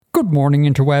Good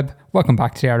morning, interweb. Welcome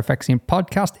back to the Artifacts Scene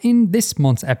podcast. In this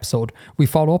month's episode, we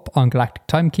follow up on galactic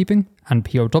timekeeping and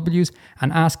POWs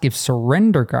and ask if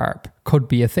surrender garb could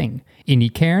be a thing. In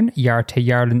Cairn, Yarte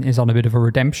Yarlin is on a bit of a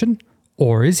redemption,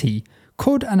 or is he?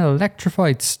 Could an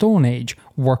electrified Stone Age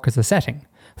work as a setting?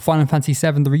 Final Fantasy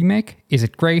VII the remake, is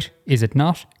it great? Is it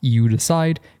not? You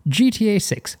decide. GTA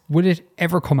 6, will it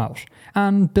ever come out?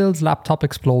 And Bill's laptop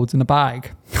explodes in a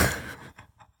bag.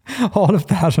 All of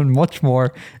that and much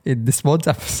more in this month's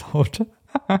episode.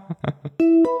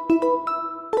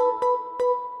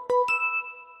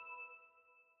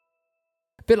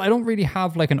 Bill, I don't really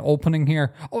have like an opening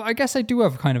here. Oh, I guess I do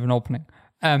have kind of an opening.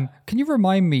 Can you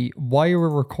remind me why we're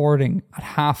recording at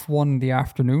 1:30 in the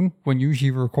afternoon when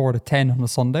usually we record at 10 on a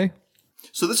Sunday?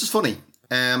 So this is funny.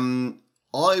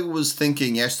 I was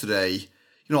thinking yesterday,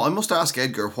 I must ask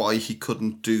Edgar why he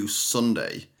couldn't do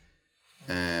Sunday.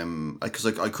 Because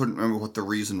I couldn't remember what the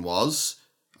reason was.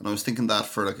 And I was thinking that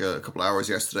for like a couple of hours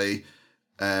yesterday.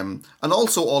 And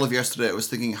also all of yesterday I was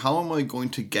thinking, how am I going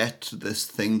to get to this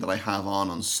thing that I have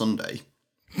on Sunday?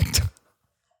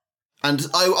 And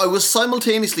I was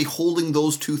simultaneously holding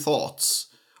those two thoughts,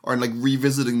 or like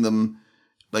revisiting them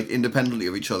like independently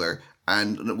of each other.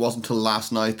 And it wasn't until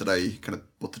last night that I kind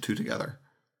of put the two together.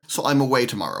 So I'm away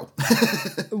tomorrow.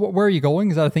 Where are you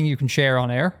going? Is that a thing you can share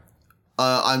on air?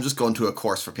 I'm just going to a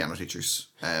course for piano teachers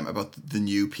about the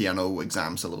new piano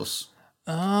exam syllabus.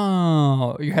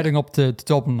 Oh, you're heading up to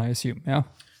Dublin, I assume, yeah?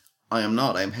 I am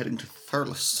not. I am heading to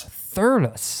Thurles.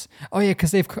 Thurles? Oh yeah, because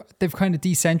they've kind of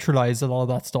decentralized a lot of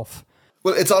that stuff.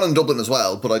 Well, it's on in Dublin as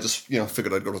well, but I just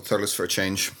figured I'd go to Thurles for a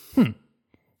change.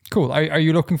 Cool. Are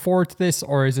you looking forward to this,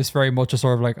 or is this very much a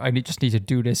sort of like I just need to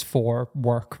do this for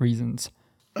work reasons?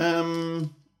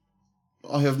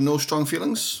 I have no strong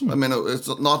feelings. I mean, it's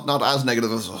not as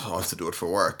negative as I have to do it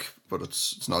for work, but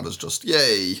it's not as just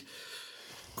yay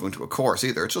going to a course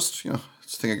either. It's just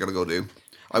it's a thing I got to go do.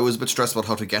 I was a bit stressed about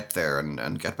how to get there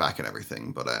and get back and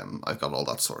everything, but I've got all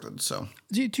that sorted. So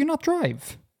do you not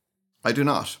drive? I do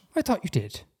not. I thought you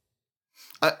did.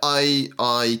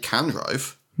 I can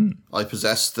drive. I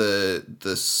possess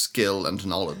the skill and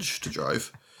knowledge to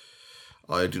drive.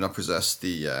 I do not possess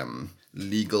the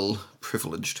legal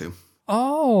privilege to.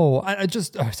 Oh,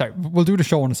 sorry. We'll do the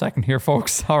show in a second here,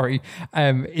 folks. Sorry.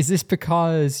 Is this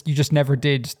because you just never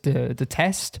did the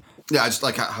test? Yeah, I just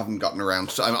haven't gotten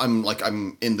around. So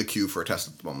I'm in the queue for a test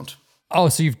at the moment. Oh,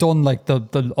 so you've done like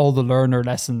the all the learner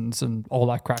lessons and all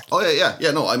that crack. Oh yeah.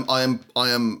 No, I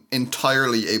am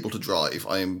entirely able to drive.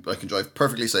 I can drive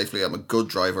perfectly safely. I'm a good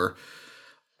driver.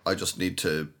 I just need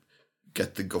to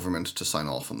get the government to sign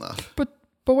off on that. But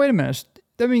wait a minute.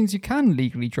 That means you can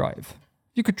legally drive.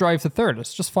 You could drive to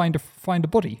Thurles. Just find a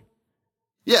buddy.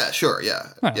 Yeah, sure.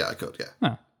 Yeah, yeah, I could. Yeah.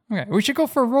 Oh, okay, we should go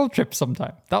for a road trip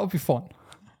sometime. That would be fun.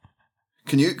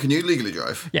 Can you legally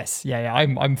drive? Yes. Yeah.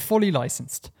 I'm fully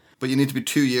licensed. But you need to be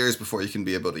 2 years before you can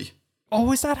be a buddy.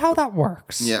 Oh, is that how that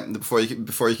works? Yeah, before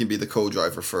you can be the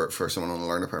co-driver for someone on a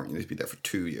learner permit, you need to be there for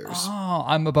 2 years. Oh,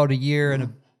 I'm about a year and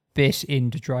a bit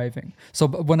into driving. So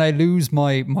when I lose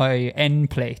my N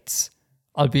plates,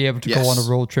 I'll be able to go on a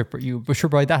road trip with you. But sure,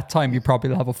 by that time, you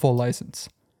probably have a full license.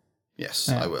 Yes,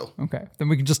 I will. Okay. Then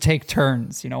we can just take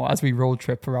turns, as we road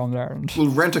trip around Ireland. We'll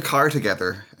rent a car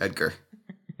together, Edgar.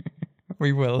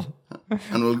 We will.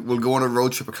 And we'll go on a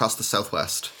road trip across the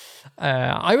southwest.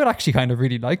 I would actually kind of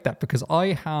really like that because I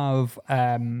have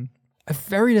a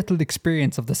very little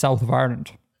experience of the south of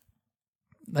Ireland.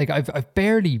 Like I've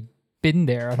barely been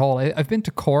there at all. I've been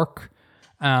to Cork.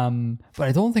 But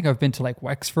I don't think I've been to like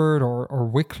Wexford or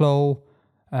Wicklow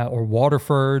or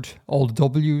Waterford, all the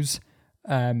W's.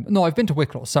 No, I've been to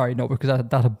Wicklow. Sorry, no, because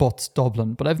that abuts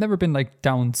Dublin. But I've never been like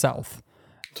down south.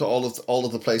 To all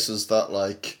of the places that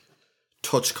like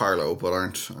touch Carlow but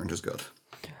aren't as good.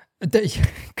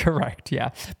 Correct, yeah.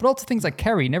 But also things like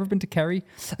Kerry. Never been to Kerry.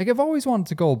 Like I've always wanted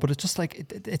to go, but it's just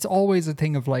like it's always a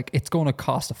thing of like it's going to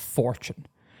cost a fortune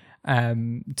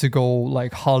to go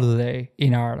like holiday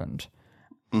in Ireland.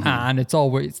 Mm-hmm. And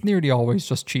it's nearly always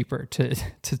just cheaper to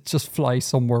just fly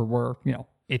somewhere where,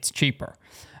 it's cheaper.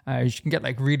 You can get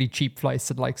like really cheap flights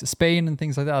to the likes of Spain and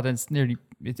things like that. And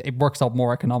it works out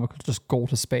more economical to just go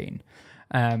to Spain.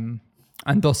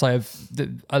 And thus a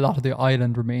lot of the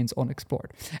island remains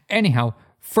unexplored. Anyhow,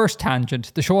 first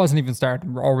tangent. The show hasn't even started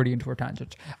and we're already into our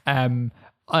tangent.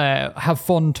 Have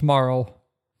fun tomorrow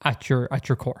at your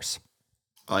course.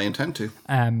 I intend to.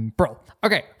 Bro.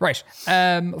 Okay, right.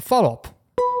 Follow up.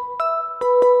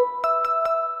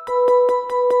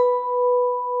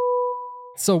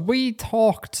 so we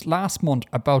talked last month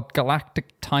about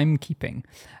galactic timekeeping.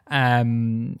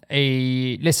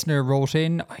 A listener wrote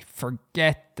in, I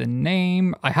forget the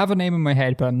name. I have a name in my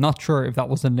head, but I'm not sure if that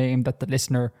was the name that the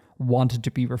listener wanted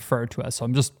to be referred to as. So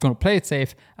I'm just going to play it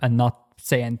safe and not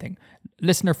say anything.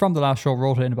 Listener from the last show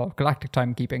wrote in about galactic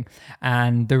timekeeping,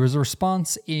 and there was a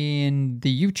response in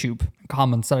the YouTube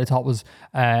comments that I thought was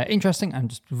interesting, and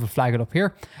just will flag it up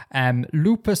here.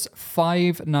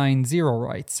 Lupus590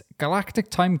 writes,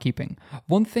 galactic timekeeping.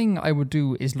 One thing I would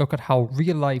do is look at how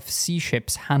real-life sea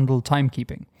ships handle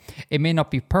timekeeping. It may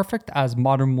not be perfect, as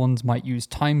modern ones might use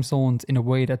time zones in a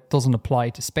way that doesn't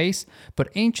apply to space, but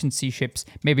ancient sea ships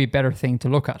may be a better thing to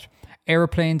look at.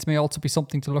 Aeroplanes may also be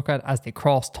something to look at, as they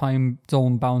cross time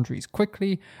zone boundaries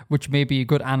quickly, which may be a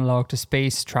good analog to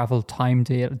space travel time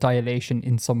dilation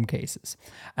in some cases.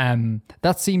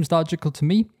 That seems logical to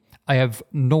me. I have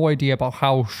no idea about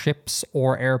how ships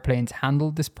or airplanes handle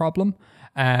this problem.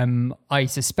 I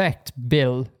suspect,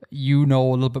 Bill, you know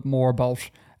a little bit more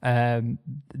about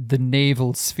the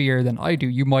naval sphere than I do.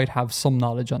 You might have some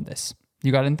knowledge on this.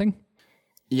 You got anything?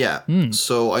 Yeah.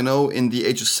 So I know in the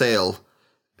Age of Sail,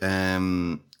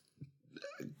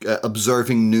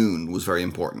 observing noon was very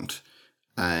important,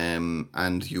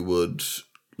 and you would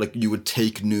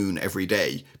take noon every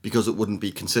day, because it wouldn't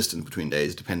be consistent between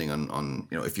days depending on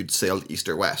if you'd sailed east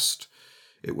or west,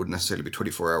 it wouldn't necessarily be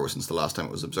 24 hours since the last time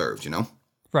it was observed,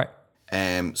 Right.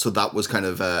 So that was kind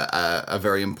of a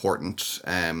very important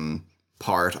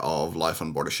part of life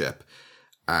on board a ship,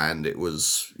 and it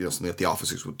was something that the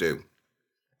officers would do.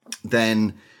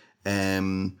 Then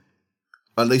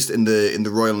at least in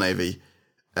the Royal Navy,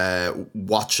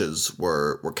 watches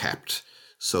were kept.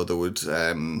 So there would,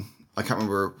 I can't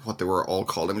remember what they were all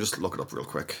called. Let me just look it up real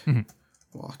quick. Mm-hmm.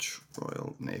 Watch,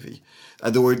 Royal Navy.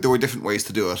 There were different ways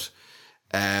to do it.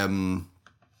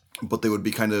 But they would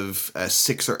be kind of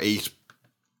 6 or 8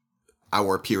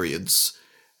 hour periods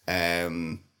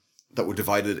that were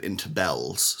divided into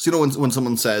bells. So when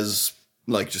someone says,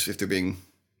 like, just if they're being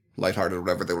lighthearted or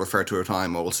whatever, they'll refer to a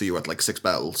time, or we'll see you at like 6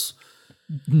 bells.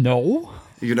 No.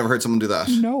 You've never heard someone do that?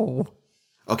 No.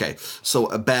 Okay, so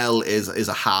a bell is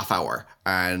a half hour,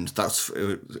 and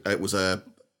it was an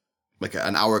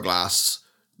hourglass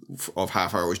of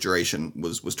half hour's duration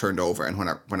was turned over, and when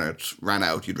it ran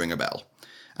out, you'd ring a bell,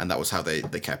 and that was how they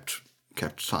kept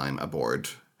time aboard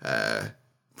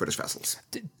British vessels.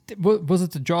 Was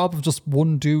it the job of just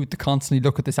one dude to constantly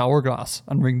look at this hourglass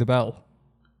and ring the bell?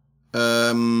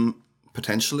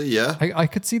 Potentially, yeah. I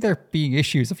could see there being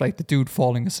issues of like the dude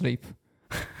falling asleep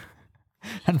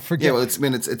and forget. Yeah, well,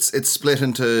 it's split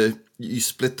into, you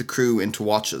split the crew into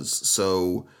watches,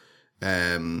 so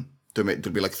there'll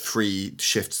be like 3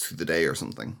 shifts through the day or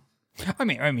something. I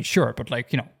mean, sure, but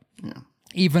like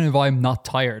even if I'm not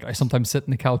tired, I sometimes sit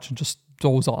on the couch and just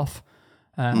doze off.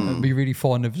 It'd be really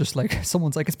fun if just like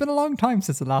someone's like, it's been a long time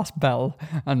since the last bell,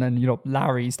 and then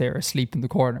Larry's there asleep in the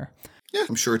corner. Yeah,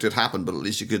 I'm sure it did happen, but at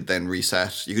least you could then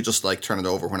reset. You could just like turn it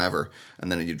over whenever, and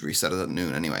then you'd reset it at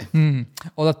noon anyway.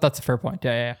 Oh, that's a fair point.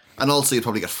 Yeah. And also, you'd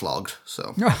probably get flogged,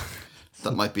 so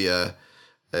that might be a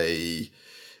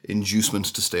inducement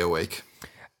to stay awake.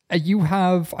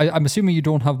 I'm assuming you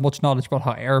don't have much knowledge about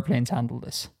how airplanes handle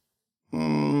this.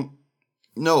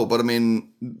 No, but I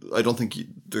mean, I don't think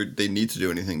they need to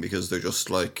do anything, because they're just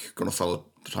like going to follow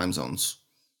the time zones.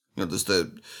 There's the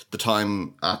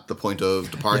time at the point of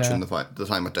departure and the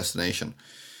time at destination.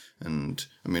 And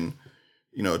I mean,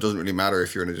 it doesn't really matter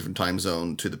if you're in a different time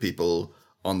zone to the people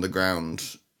on the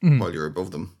ground while you're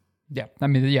above them. Yeah, I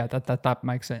mean, that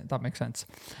makes sense. That makes sense.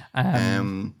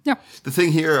 The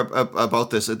thing here about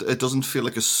this, it doesn't feel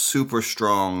like a super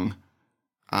strong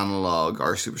analog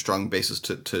or super strong basis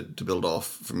to build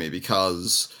off for me,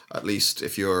 because at least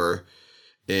if you're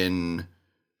in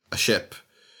a ship,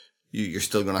 you're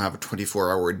still going to have a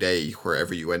 24-hour day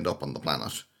wherever you end up on the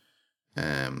planet.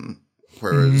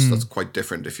 Whereas that's quite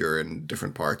different if you're in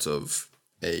different parts of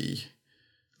a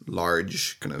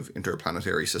large kind of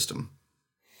interplanetary system.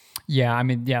 Yeah, I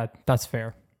mean, yeah, that's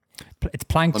fair. It's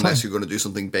plankton. Unless you're going to do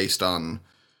something based on,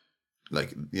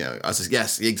 like,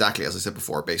 exactly as I said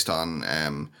before, based on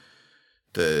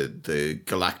the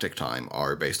galactic time,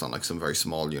 or based on like some very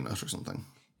small unit or something.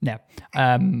 Yeah.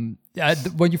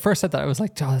 When you first said that, I was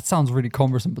like, that sounds really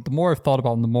cumbersome. But the more I've thought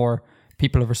about it, the more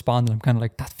people have responded. I'm kind of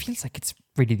like, that feels like it's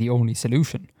really the only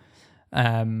solution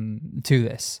to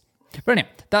this. But anyway,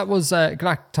 that was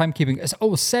galactic timekeeping.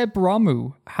 Oh, Seb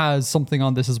Ramu has something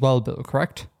on this as well, Bill,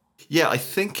 correct? Yeah, I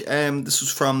think this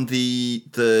was from the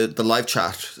live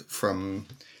chat from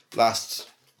last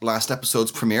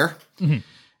episode's premiere. Mm-hmm.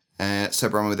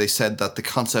 said they said that the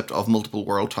concept of multiple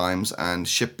world times and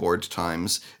shipboard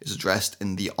times is addressed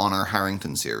in the Honor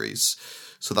Harrington series.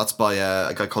 So that's by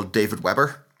a guy called David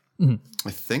Weber,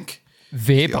 I think.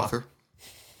 Weber. The author.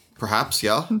 Perhaps,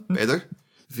 yeah. Bader.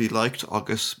 Wie liked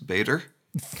August Bader.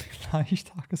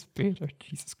 Liked August Bader.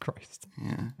 Jesus Christ.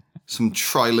 Yeah. Some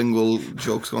trilingual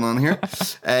jokes going on here.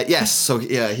 Yes, so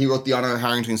yeah, he wrote the Honor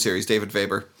Harrington series, David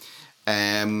Weber.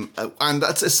 And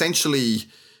that's essentially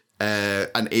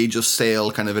an Age of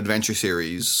Sail kind of adventure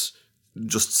series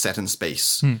just set in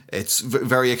space. It's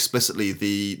very explicitly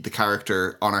the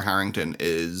character Honor Harrington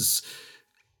is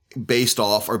based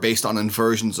on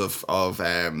inversions of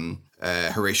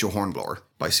Horatio Hornblower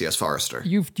by C.S. Forester.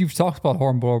 You've talked about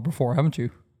Hornblower before, haven't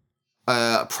you?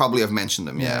 Probably have mentioned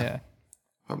them, yeah. Yeah.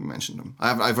 Probably mentioned them.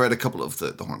 I've read a couple of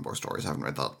the Hornblower stories. I haven't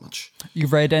read that much.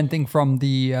 You've read anything from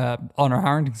the Honor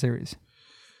Harrington series?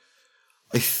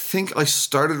 I think I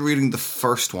started reading the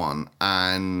first one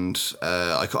and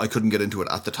I couldn't get into it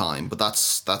at the time, but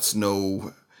that's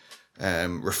no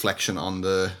reflection on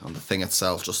the thing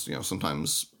itself. Just,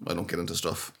 sometimes I don't get into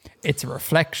stuff. It's a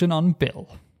reflection on Bill.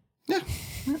 Yeah,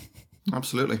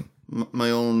 absolutely. My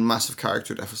own massive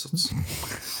character deficits.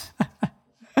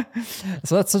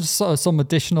 So that's just some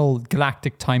additional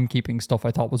galactic timekeeping stuff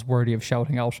I thought was worthy of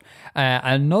shouting out.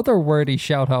 Another worthy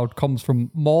shout out comes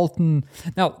from Malton.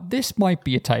 Now, this might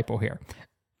be a typo here.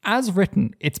 As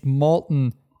written, it's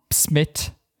Malton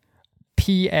Smith,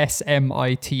 Psmith.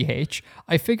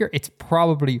 I figure it's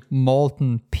probably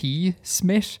Malton P.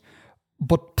 Smith,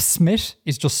 but Smith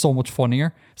is just so much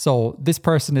funnier. So this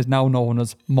person is now known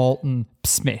as Malton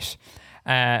Smith.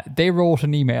 They wrote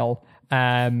an email.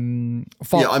 I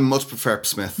much prefer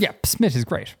Smith. Yeah, Smith is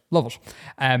great. Love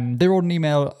it. They wrote an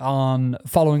email on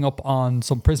following up on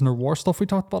some prisoner of war stuff we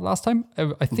talked about last time.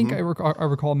 I think I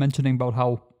recall mentioning about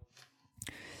how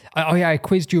I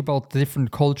quizzed you about the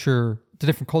different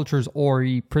cultures or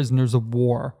prisoners of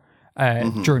war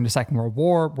during the Second World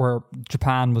War, where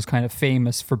Japan was kind of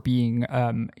famous for being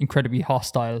incredibly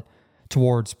hostile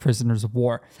towards prisoners of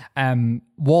war.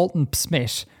 Walton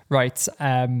Smith writes,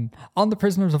 on the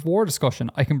prisoners of war discussion,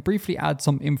 I can briefly add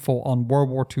some info on World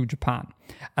War II Japan.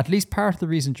 At least part of the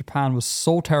reason Japan was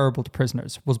so terrible to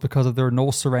prisoners was because of their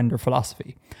no surrender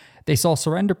philosophy. They saw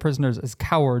surrender prisoners as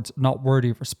cowards not worthy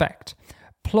of respect.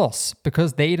 Plus,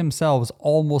 because they themselves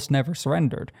almost never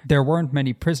surrendered, there weren't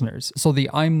many prisoners, so the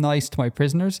I'm nice to my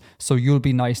prisoners, so you'll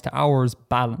be nice to ours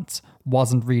balance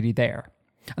wasn't really there.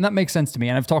 And that makes sense to me.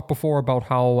 And I've talked before about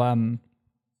how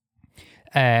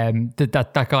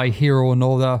that guy Hiro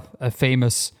Onoda, a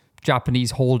famous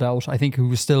Japanese holdout, I think, who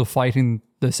was still fighting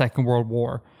the Second World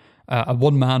War, a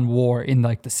one-man war in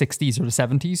like the 60s or the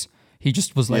 70s. He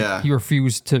just was like, he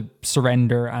refused to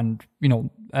surrender and,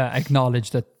 acknowledge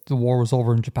that the war was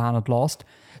over and Japan had lost.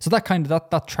 So that kind of,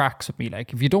 that tracks with me.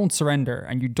 Like, if you don't surrender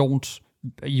and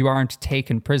you aren't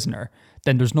taken prisoner,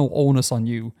 then there's no onus on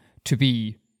you to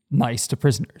be nice to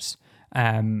prisoners.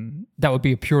 That would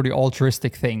be a purely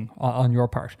altruistic thing on your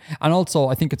part. And also,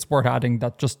 I think it's worth adding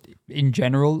that just in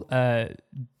general, the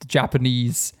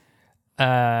Japanese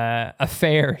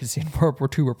affairs in World War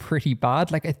II were pretty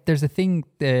bad. Like, there's a thing,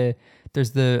 there's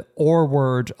the R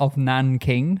word of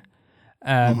Nanking,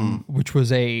 which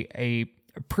was a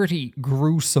pretty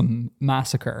gruesome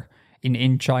massacre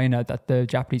in China that the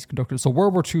Japanese conducted. So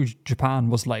World War II Japan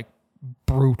was like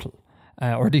brutal.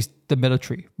 Or at least the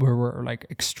military were like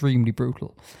extremely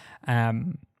brutal.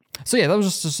 So yeah, that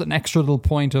was just an extra little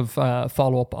point of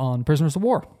follow-up on prisoners of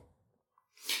war.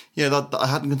 Yeah, that I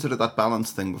hadn't considered that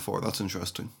balance thing before. That's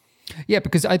interesting. Yeah,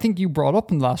 because I think you brought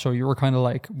up in the last show, you were kind of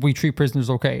like, we treat prisoners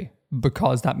okay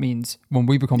because that means when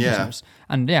we become prisoners.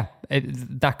 And yeah,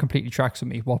 that completely tracks with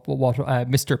me, what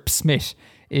Mr. Smith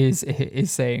is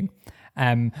saying.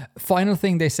 Final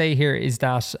thing they say here is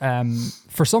that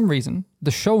for some reason,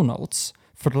 the show notes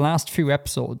for the last few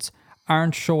episodes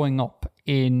aren't showing up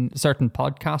in certain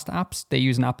podcast apps. They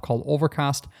use an app called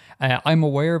Overcast. I'm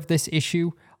aware of this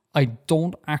issue. I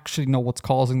don't actually know what's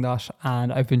causing that,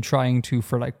 and I've been trying to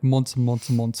for like months and months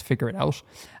and months figure it out.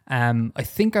 I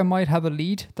think I might have a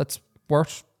lead that's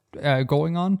worth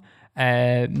going on.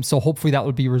 So hopefully that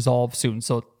will be resolved soon.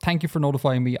 So thank you for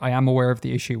notifying me. I am aware of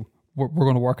the issue. We're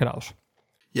going to work it out.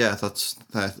 Yeah, that's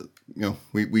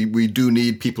we do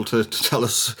need people to tell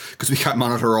us, because we can't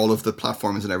monitor all of the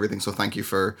platforms and everything. So thank you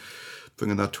for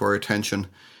bringing that to our attention.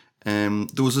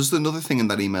 There was just another thing in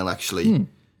that email actually.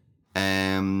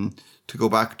 To go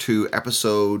back to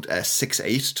episode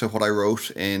 6-8 to what I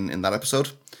wrote in that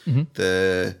episode,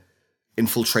 the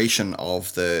infiltration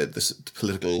of the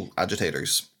political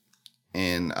agitators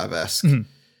in Avesk.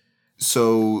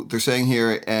 So they're saying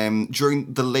here,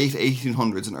 during the late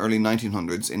 1800s and early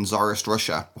 1900s in Tsarist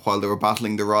Russia, while they were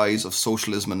battling the rise of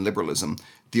socialism and liberalism,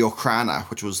 the Okhrana,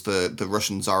 which was the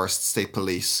Russian Tsarist state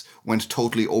police, went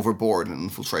totally overboard in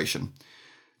infiltration.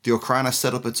 The Okhrana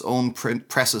set up its own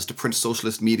presses to print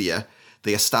socialist media.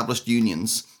 They established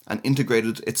unions and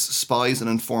integrated its spies and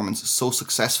informants so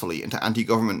successfully into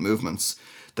anti-government movements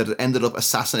that it ended up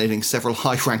assassinating several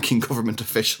high-ranking government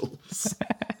officials.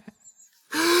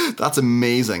 That's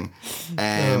amazing.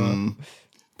 So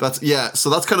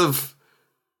that's kind of.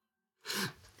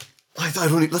 I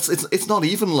don't. It's not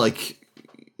even like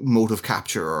motive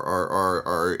capture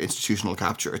or institutional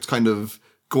capture. It's kind of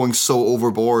going so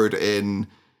overboard in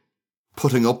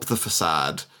putting up the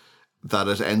facade that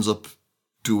it ends up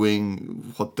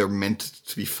doing what they're meant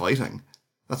to be fighting.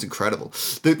 That's incredible.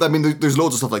 There's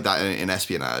loads of stuff like that in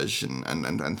espionage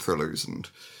and thrillers, and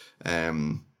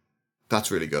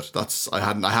that's really good. I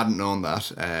hadn't known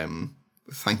that.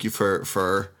 Thank you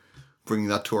for bringing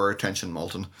that to our attention,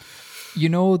 Malton. You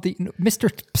know, the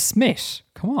Mr. Smith.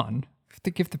 Come on,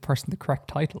 to give the person the correct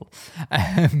title.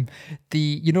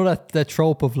 That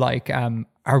trope of like,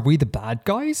 are we the bad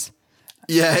guys?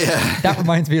 Yeah. That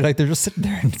reminds me, like, they're just sitting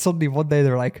there and suddenly one day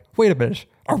they're like, wait a minute,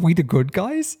 are we the good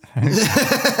guys? I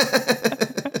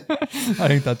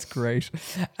think that's great.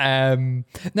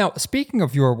 Now, speaking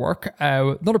of your work,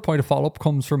 another point of follow-up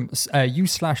comes from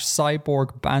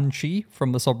u/cyborg banshee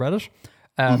from the subreddit.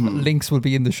 Links will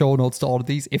be in the show notes to all of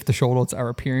these if the show notes are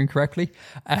appearing correctly.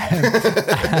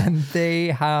 And they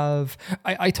have...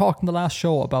 I talked in the last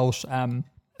show about...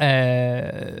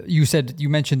 you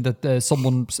mentioned that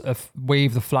someone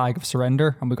waved the flag of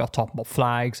surrender, and we got talking about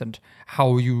flags and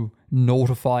how you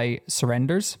notify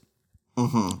surrenders.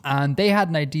 And they had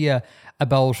an idea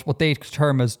about what they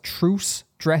term as truce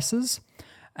dresses.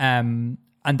 And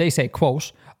they say,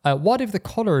 quote, what if the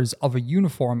colours of a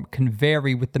uniform can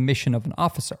vary with the mission of an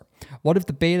officer? What if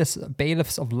the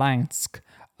bailiffs of Lansk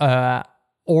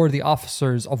or the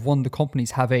officers of one of the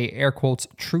companies have a, air quotes,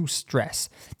 truce dress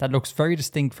that looks very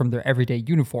distinct from their everyday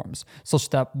uniforms, such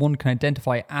that one can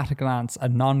identify at a glance a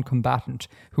non-combatant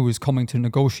who is coming to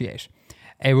negotiate?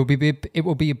 It will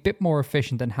be a bit more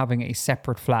efficient than having a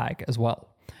separate flag as well.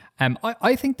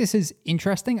 I think this is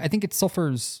interesting. I think it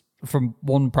suffers from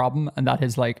one problem, and that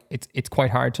is like it's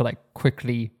quite hard to like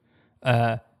quickly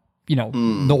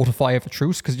notify of a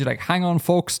truce, because you're like, hang on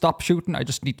folks, stop shooting, I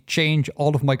just need to change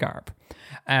all of my garb.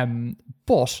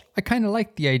 But I kind of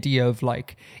like the idea of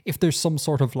like, if there's some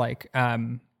sort of like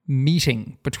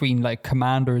meeting between like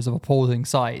commanders of opposing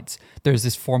sides, there's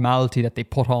this formality that they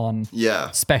put on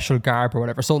special garb or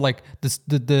whatever. So like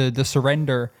the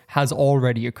surrender has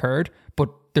already occurred, but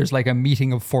there's like a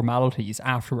meeting of formalities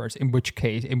afterwards, in which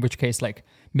case like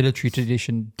military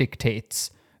tradition dictates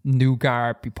new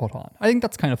garb be put on. I think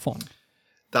that's kind of fun.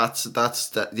 That's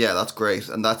great,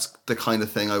 and that's the kind of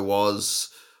thing I was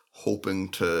hoping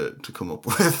to come up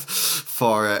with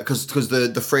for because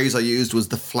the phrase I used was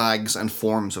the flags and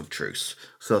forms of truce,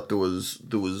 so that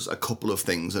there was a couple of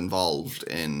things involved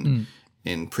in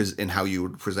how you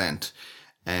would present,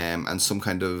 and some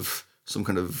kind of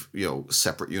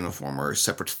separate uniform or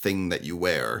separate thing that you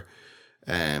wear,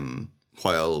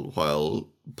 while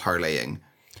parlaying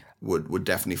would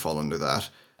definitely fall under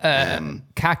that.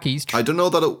 Khakis. I don't know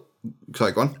that it.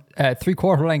 Sorry, go on.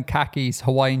 3/4 length khakis,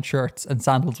 Hawaiian shirts, and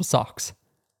sandals with socks.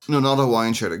 No, not a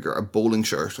Hawaiian shirt. A bowling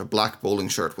shirt, a black bowling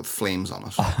shirt with flames on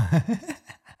it.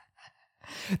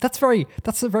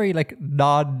 That's a very like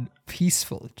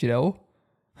non-peaceful. Do you know?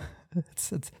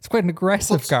 It's quite an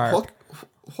aggressive garb.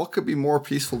 What could be more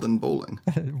peaceful than bowling?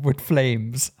 With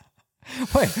flames.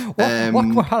 Wait,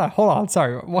 hold on,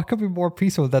 sorry. What could be more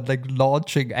peaceful than like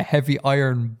launching a heavy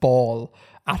iron ball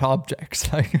at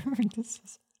objects? Like,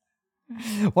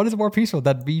 what is more peaceful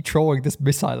than me throwing this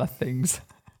missile at things?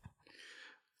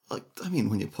 Like, I mean,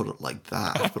 when you put it like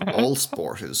that, but all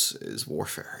sport is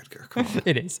warfare, Edgar. Come on.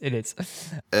 It is.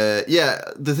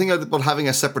 The thing about having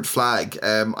a separate flag,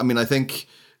 I think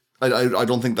I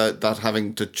don't think that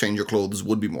having to change your clothes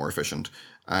would be more efficient.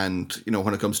 And,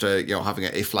 when it comes to, having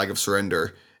a flag of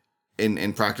surrender,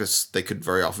 in practice, they could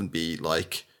very often be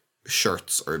like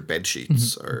shirts or bed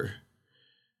sheets or,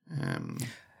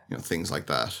 things like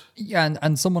that. Yeah,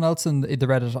 and someone else in the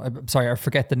Reddit, I'm sorry, I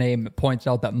forget the name, pointed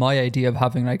out that my idea of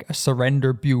having like a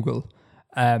surrender bugle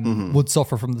would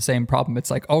suffer from the same problem.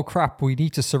 It's like, oh crap, we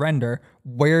need to surrender.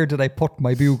 Where did I put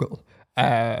my bugle?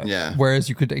 Whereas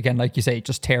you could, again, like you say,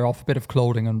 just tear off a bit of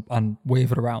clothing and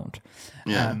wave it around.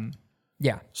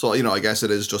 Yeah. So, I guess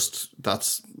it is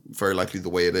that's very likely the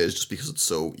way it is, just because it's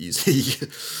so easy.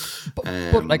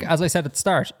 But like, as I said at the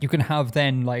start, you can have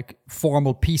then like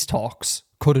formal peace talks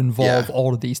could involve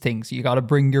all of these things. You got to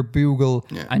bring your bugle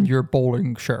and your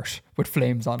bowling shirt with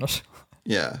flames on it.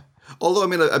 Yeah. Although, I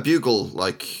mean, a bugle,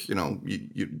 like,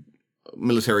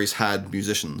 militaries had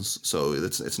musicians, so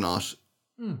it's not...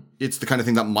 It's the kind of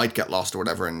thing that might get lost or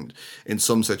whatever, and in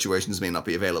some situations may not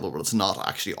be available, but it's not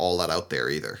actually all that out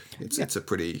there either. It's a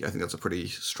pretty... I think that's a pretty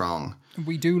strong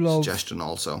suggestion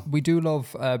also. We do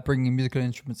love bringing musical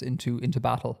instruments into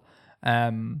battle.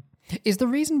 Is the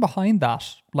reason behind that,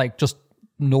 like, just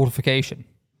notification?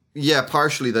 Yeah,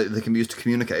 partially they can be used to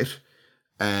communicate.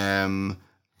 And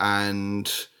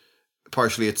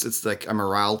partially it's like a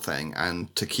morale thing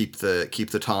and to keep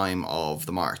the time of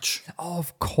the march. Oh,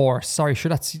 of course. Sorry, sure.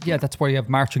 That's why you have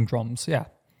marching drums. Yeah.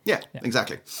 Yeah.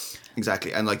 Exactly.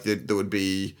 And like there would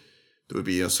be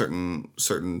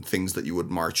certain things that you would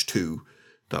march to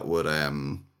that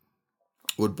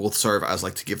would both serve as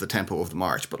like to give the tempo of the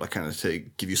march, but like kind of to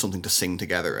give you something to sing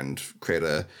together and create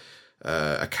a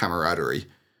camaraderie,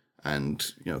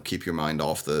 and keep your mind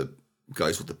off the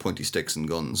guys with the pointy sticks and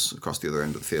guns across the other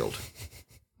end of the field.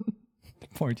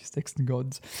 Pointy sticks and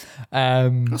guns.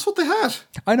 That's what they had.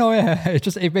 I know, yeah.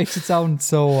 It makes it sound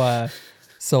so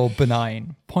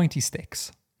benign. Pointy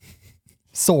sticks.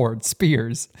 Swords,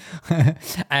 spears.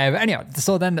 Anyhow,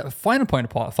 so then the final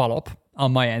point of follow-up,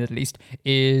 on my end at least,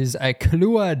 is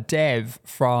Kahlua Dev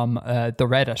from the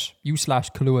Reddit,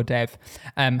 u/Kahlua Dev,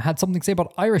 had something to say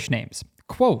about Irish names.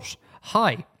 Quote,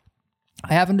 "Hi.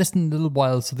 I haven't listened in a little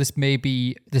while, so this may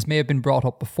have been brought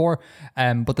up before,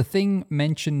 but the thing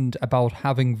mentioned about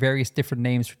having various different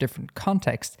names for different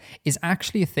contexts is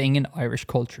actually a thing in Irish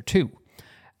culture too.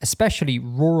 Especially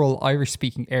rural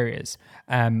Irish-speaking areas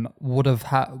would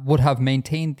have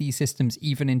maintained these systems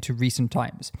even into recent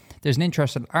times. There's an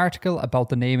interesting article about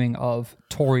the naming of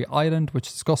Tory Island,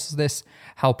 which discusses this,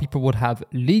 how people would have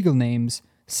legal names,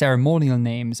 ceremonial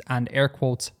names, and air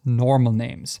quotes normal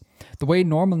names. The way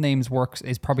normal names works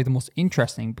is probably the most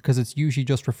interesting because it's usually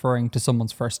just referring to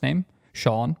someone's first name,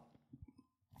 Sean,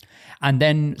 and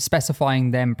then specifying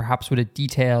them perhaps with a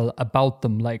detail about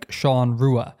them like Sean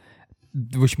Rua,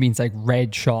 which means like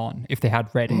red Sean if they had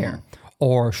red hair,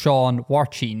 or Sean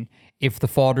Warchin if the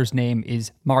father's name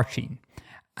is Marcin.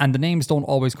 And the names don't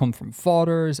always come from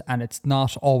fathers, and it's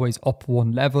not always up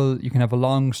one level. You can have a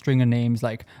long string of names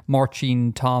like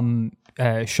Marcin, Tom,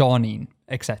 Seanine,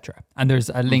 etc. And there's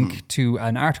a link to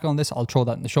an article on this. I'll throw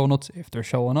that in the show notes if they're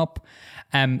showing up.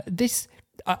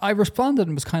 I responded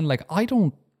and was kind of like, I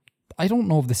don't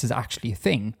know if this is actually a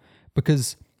thing,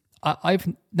 because I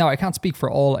can't speak for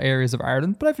all areas of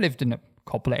Ireland, but I've lived in a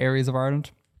couple of areas of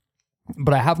Ireland.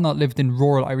 But I have not lived in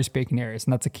rural Irish-speaking areas,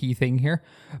 and that's a key thing here.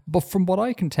 But from what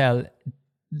I can tell,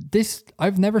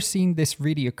 I've never seen this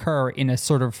really occur in a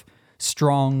sort of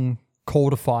strong,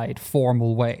 codified,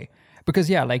 formal way. Because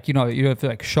you have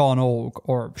like Sean Oak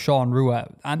or Sean Rua,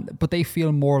 but they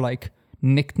feel more like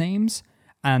nicknames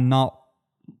and not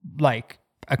like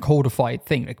a codified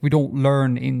thing. Like we don't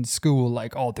learn in school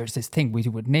like, oh, there's this thing we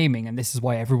do with naming, and this is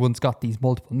why everyone's got these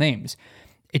multiple names.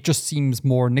 It just seems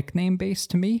more nickname based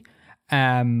to me.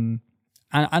 And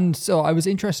so I was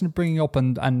interested in bringing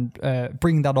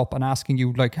that up and asking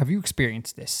you, like, have you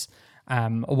experienced this?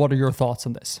 What are your thoughts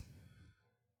on this?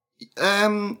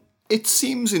 It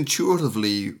seems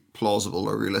intuitively plausible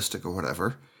or realistic or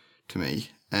whatever to me.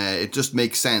 It just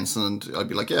makes sense, and I'd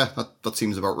be like, yeah, that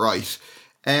seems about right.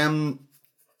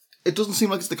 It doesn't seem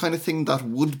like it's the kind of thing that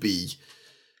would be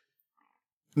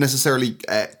necessarily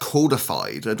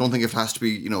codified. I don't think it has to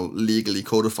be, legally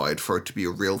codified for it to be a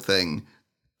real thing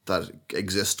that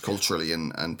exists culturally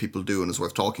and people do and is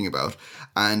worth talking about.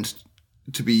 And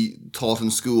to be taught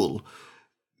in school,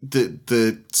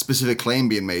 the specific claim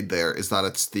being made there is that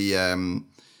it's the,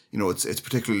 it's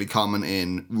particularly common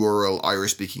in rural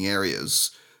Irish-speaking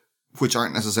areas, which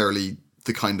aren't necessarily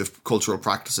the kind of cultural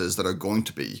practices that are going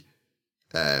to be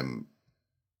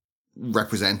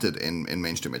represented in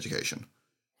mainstream education.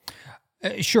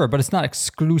 Sure, but it's not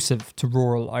exclusive to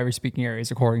rural Irish-speaking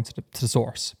areas, according to the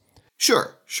source.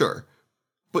 Sure.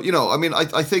 But,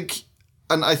 I think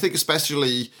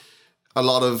especially a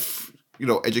lot of,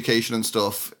 education and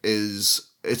stuff it's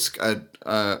a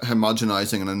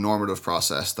homogenizing and a normative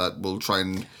process that will try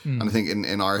and I think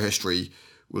in our history,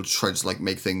 we'll try to like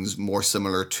make things more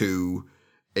similar to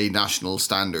a national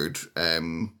standard,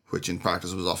 which in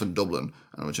practice was often Dublin,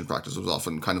 and which in practice was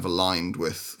often kind of aligned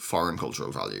with foreign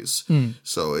cultural values.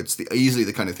 So it's easily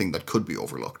the kind of thing that could be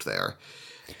overlooked there.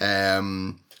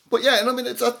 But yeah, and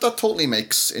that totally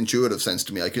makes intuitive sense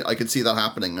to me. I could see that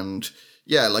happening, and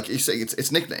yeah, like you say,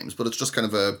 it's nicknames, but it's just kind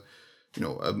of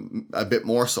a bit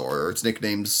more so, or it's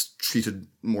nicknames treated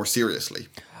more seriously.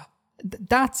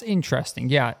 That's interesting.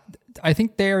 Yeah, I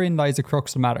think therein lies the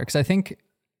crux of the matter, because I think,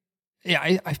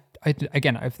 yeah, I've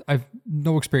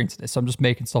no experience in this, so I'm just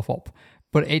making stuff up.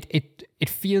 But it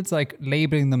feels like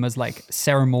labeling them as like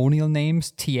ceremonial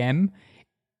names, TM,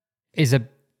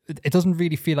 it doesn't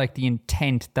really feel like the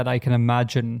intent that I can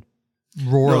imagine.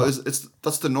 No,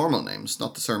 that's the normal names,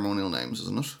 not the ceremonial names,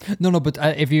 isn't it? No, but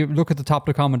if you look at the top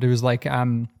of the comment, it was like,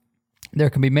 there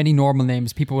can be many normal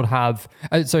names. People would have,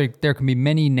 there can be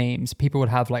many names. People would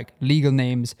have like legal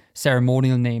names,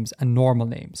 ceremonial names, and normal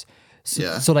names.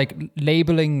 So like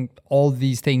labeling all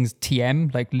these things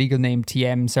TM, like legal name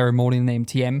TM, ceremonial name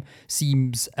TM,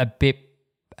 seems a bit,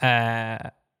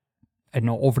 I don't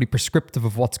know, overly prescriptive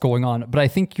of what's going on. But I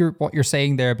think what you're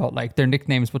saying there about like their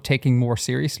nicknames, but taking more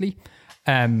seriously,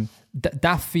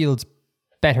 that feels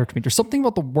better to me. There's something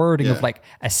about the wording of like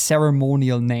a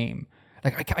ceremonial name.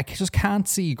 Like I just can't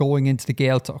see going into the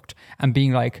Gaeltacht and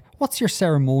being like, "What's your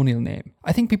ceremonial name?"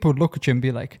 I think people would look at you and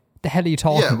be like, "The hell are you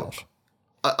talking about?"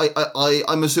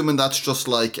 I'm assuming that's just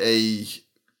like a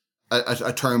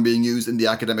term being used in the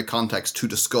academic context to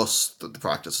discuss the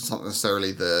practice. It's not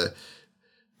necessarily the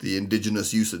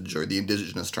indigenous usage or the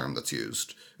indigenous term that's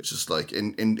used. It's just like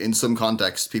in some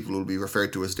contexts, people will be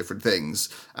referred to as different things,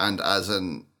 and as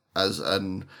an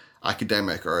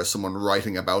academic or as someone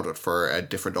writing about it for a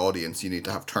different audience, you need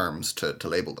to have terms to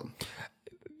label them.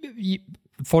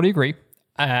 Fully agree.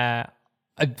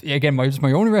 Again,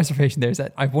 my only reservation there is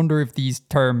that I wonder if these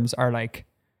terms are like,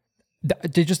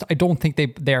 I don't think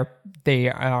they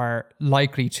are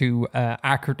likely to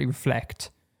accurately reflect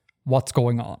what's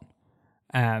going on.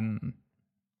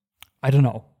 I don't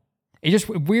know.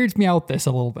 It weirds me out this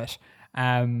a little bit.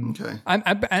 Okay.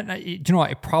 You know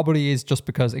what? It probably is just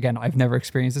because, again, I've never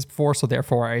experienced this before, so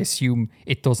therefore I assume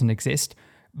it doesn't exist,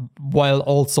 while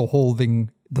also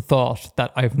holding the thought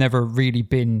that I've never really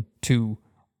been to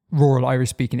rural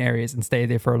Irish-speaking areas and stayed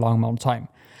there for a long amount of time.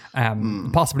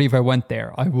 Possibly if I went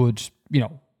there, I would,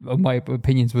 my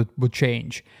opinions would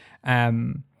change.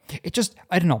 It just,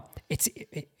 I don't know.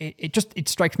 It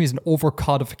strikes me as an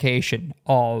over-codification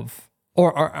of,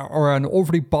 or an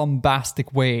overly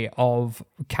bombastic way of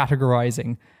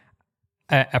categorizing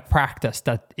a practice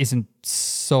that isn't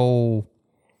so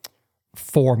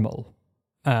formal.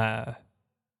 Yeah,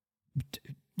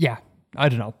 I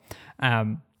don't know.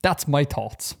 That's my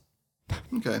thoughts.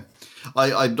 Okay.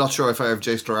 I'm not sure if I have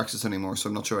JSTOR access anymore, so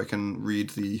I'm not sure I can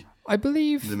read the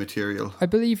material. I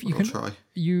believe you can. Try.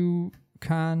 You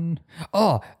can.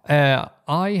 There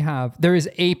is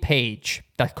a page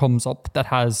that comes up that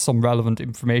has some relevant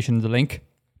information in the link.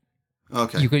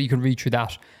 Okay. You can read through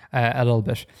that a little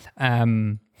bit.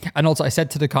 And also I said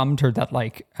to the commenter that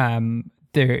like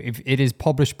if it is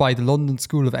published by the London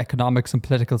School of Economics and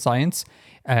Political Science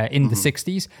in the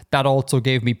 60s. That also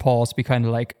gave me pause to be kind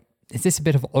of like, is this a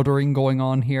bit of othering going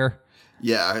on here?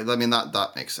 Yeah, I mean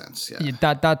that makes sense. Yeah.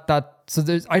 So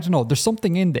there's, I don't know, there's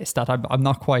something in this that I'm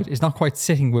not quite, is not quite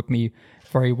sitting with me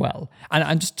very well.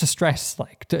 And just to stress,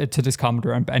 like to this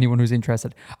commenter and anyone who's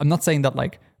interested, I'm not saying that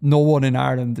like no one in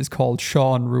Ireland is called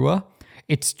Sean Rua.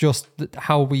 It's just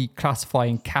how we classify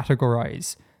and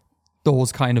categorize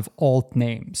those kind of alt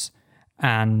names.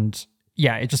 And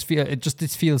yeah,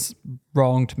 this feels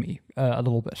wrong to me a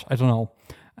little bit. I don't know.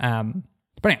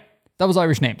 But anyway, that was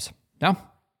Irish names. Yeah.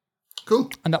 Cool.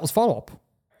 And that was follow-up.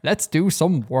 Let's do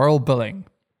some world building.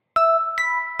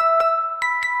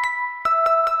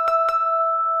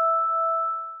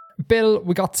 Bill,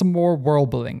 we got some more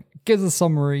world building. Give us a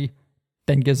summary,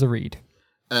 then give us a read.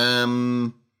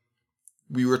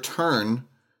 We return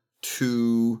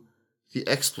to the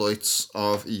exploits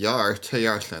of Yar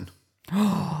Tearthlin.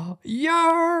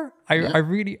 Yar! I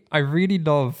really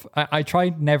love. I try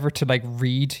never to like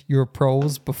read your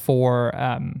prose before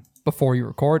you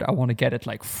record. I want to get it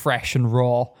like fresh and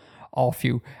raw off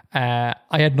you. I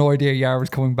had no idea Yar was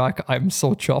coming back. I'm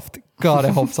so chuffed. God, I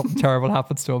hope something terrible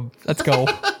happens to him. Let's go.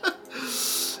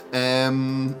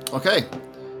 Okay.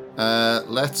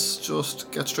 Let's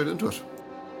just get straight into it.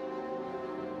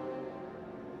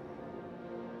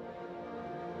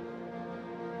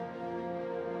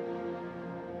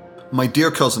 My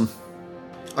dear cousin,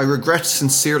 I regret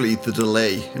sincerely the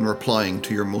delay in replying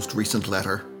to your most recent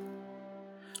letter.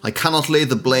 I cannot lay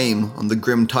the blame on the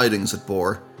grim tidings it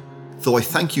bore, though I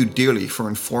thank you dearly for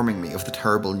informing me of the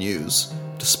terrible news,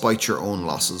 despite your own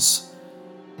losses.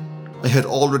 I had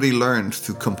already learned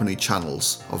through company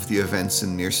channels of the events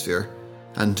in Nearsphere,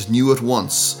 and knew at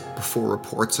once, before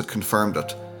reports had confirmed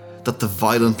it, that the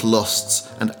violent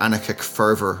lusts and anarchic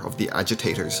fervour of the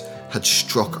agitators had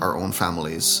struck our own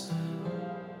families.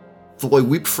 Though I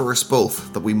weep for us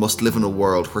both that we must live in a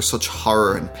world where such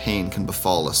horror and pain can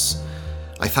befall us,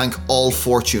 I thank all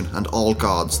fortune and all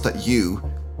gods that you,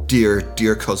 dear,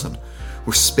 dear cousin,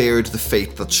 were spared the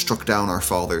fate that struck down our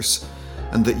fathers,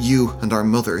 and that you and our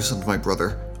mothers and my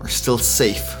brother are still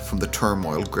safe from the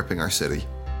turmoil gripping our city.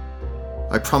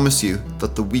 I promise you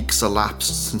that the weeks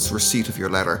elapsed since receipt of your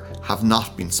letter have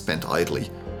not been spent idly,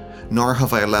 nor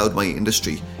have I allowed my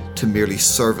industry to merely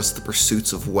service the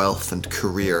pursuits of wealth and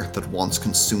career that once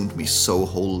consumed me so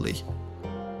wholly.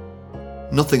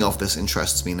 Nothing of this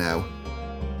interests me now.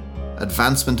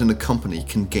 Advancement in a company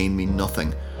can gain me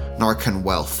nothing, nor can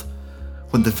wealth,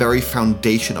 when the very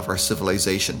foundation of our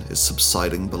civilization is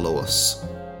subsiding below us.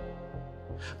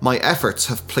 My efforts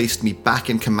have placed me back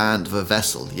in command of a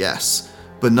vessel, yes,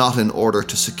 but not in order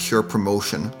to secure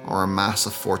promotion or amass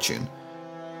a fortune.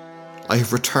 I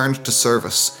have returned to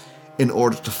service in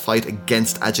order to fight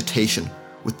against agitation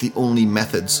with the only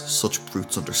methods such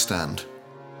brutes understand.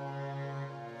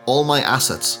 All my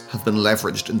assets have been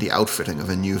leveraged in the outfitting of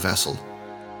a new vessel.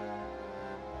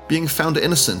 Being found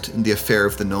innocent in the affair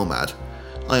of the Nomad,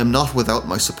 I am not without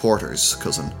my supporters,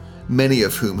 cousin, many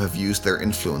of whom have used their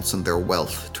influence and their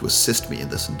wealth to assist me in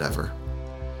this endeavour.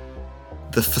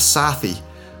 The Fasathi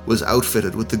was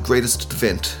outfitted with the greatest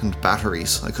Dvint and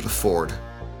batteries I could afford.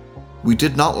 We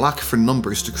did not lack for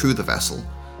numbers to crew the vessel.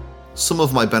 Some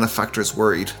of my benefactors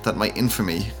worried that my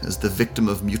infamy as the victim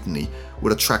of mutiny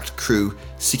would attract crew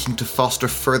seeking to foster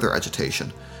further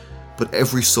agitation, but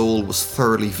every soul was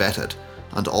thoroughly vetted,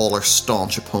 and all are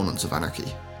staunch opponents of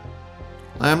anarchy.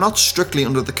 I am not strictly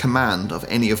under the command of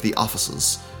any of the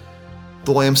offices,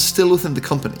 though I am still within the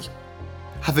company.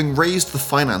 Having raised the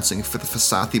financing for the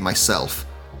Fasathi myself,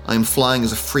 I am flying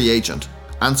as a free agent,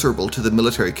 answerable to the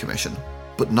military commission,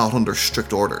 but not under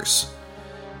strict orders.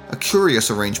 A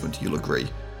curious arrangement, you'll agree,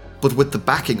 but with the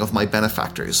backing of my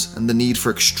benefactors and the need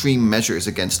for extreme measures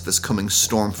against this coming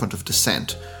storm front of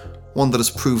dissent, one that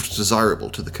has proved desirable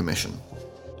to the commission.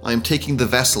 I am taking the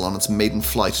vessel on its maiden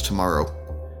flight tomorrow.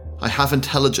 I have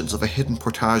intelligence of a hidden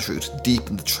portage route deep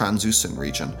in the Transusan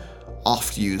region,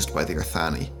 oft used by the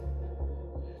Irthani.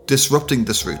 Disrupting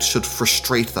this route should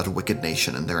frustrate that wicked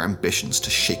nation in their ambitions to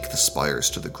shake the spires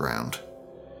to the ground.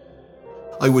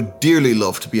 I would dearly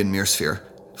love to be in Mirsphere,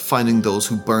 finding those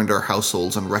who burned our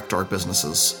households and wrecked our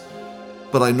businesses,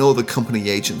 but I know the company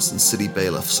agents and city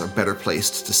bailiffs are better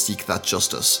placed to seek that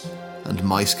justice, and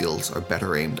my skills are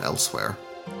better aimed elsewhere.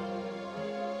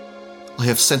 I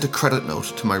have sent a credit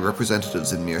note to my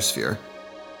representatives in Mirsphere.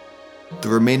 The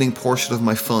remaining portion of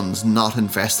my funds not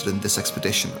invested in this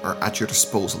expedition are at your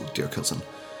disposal, dear cousin,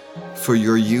 for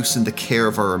your use in the care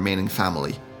of our remaining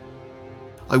family.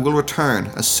 I will return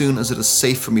as soon as it is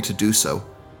safe for me to do so,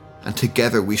 and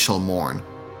together we shall mourn,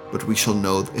 but we shall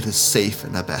know that it is safe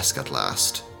in Abesk at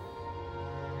last.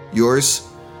 Yours,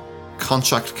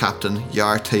 Contract Captain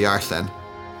Yar Tayarthen,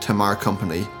 Tamar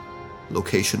Company,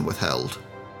 location withheld.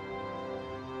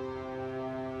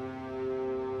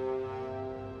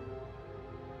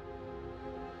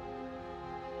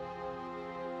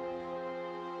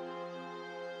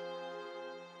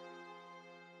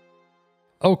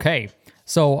 Okay,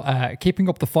 so keeping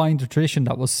up the fine tradition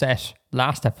that was set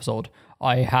last episode,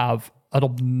 I have an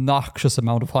obnoxious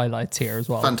amount of highlights here as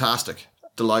well. Fantastic.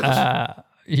 Delighted.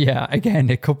 Yeah, again,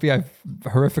 it could be I've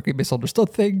horrifically misunderstood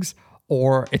things,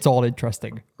 or it's all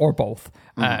interesting, or both.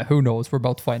 Who knows? We're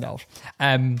about to find out.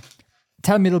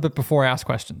 Tell me a little bit before I ask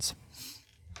questions.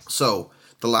 So,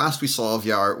 the last we saw of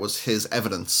Yar was his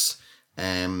evidence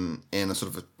in a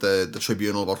sort of the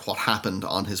tribunal about what happened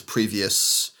on his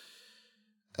previous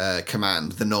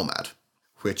command, the Nomad,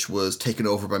 which was taken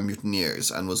over by mutineers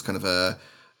and was kind of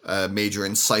a major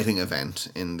inciting event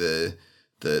in the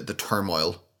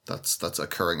turmoil that's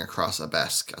occurring across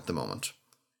Abesk at the moment.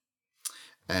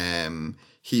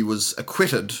 He was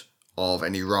acquitted of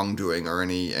any wrongdoing or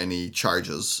any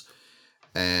charges,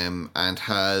 and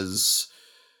has,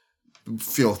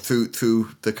 through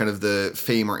the kind of the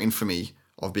fame or infamy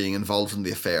of being involved in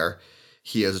the affair,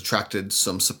 he has attracted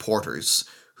some supporters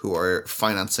who are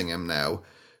financing him now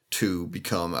to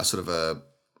become a sort of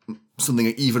something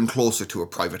even closer to a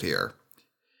privateer.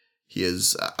 He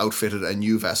has outfitted a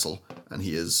new vessel, and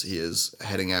he is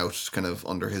heading out kind of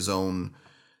under his own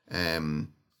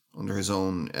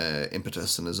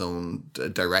impetus and his own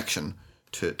direction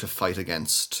to fight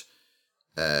against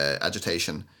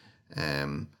agitation,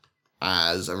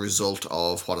 as a result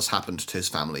of what has happened to his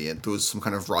family. And there was some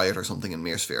kind of riot or something in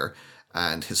Mirsphere,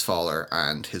 and his father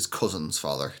and his cousin's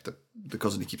father, the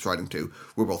cousin he keeps writing to,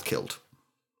 were both killed.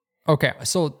 Okay,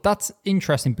 so that's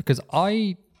interesting because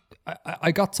I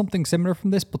got something similar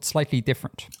from this, but slightly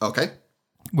different, Okay.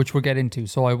 which we'll get into.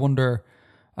 So I wonder.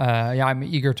 I'm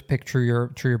eager to pick through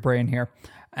your brain here.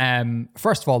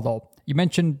 First of all, though, you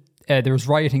mentioned there was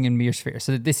rioting in Mirsphere,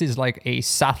 so this is like a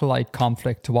satellite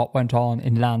conflict to what went on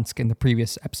in Lansk in the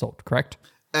previous episode, correct?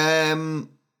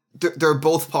 They're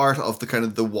both part of the kind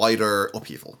of the wider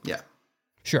upheaval. Yeah.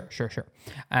 Sure.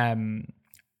 And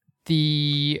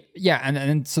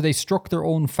so they struck their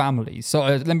own families. So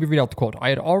let me read out the quote. I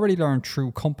had already learned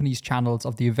through companies' channels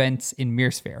of the events in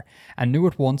Mirsphere and knew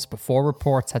at once before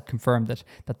reports had confirmed it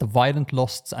that the violent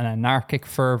lusts and anarchic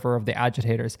fervor of the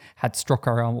agitators had struck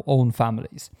our own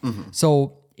families. Mm-hmm.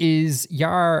 So is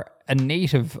Yar a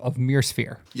native of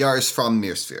Mirsphere? Yar is from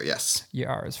Mirsphere, yes.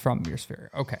 Yar is from Mirsphere.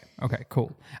 Okay,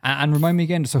 cool. And remind me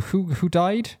again, so who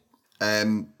died?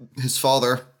 His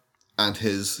father and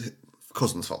his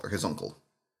cousin's father, his uncle.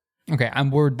 Okay,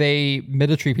 and were they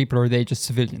military people or were they just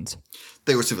civilians?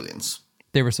 They were civilians.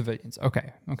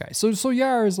 Okay. So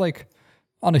Yar is like,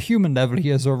 on a human level, he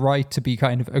has a right to be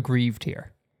kind of aggrieved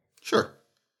here. Sure.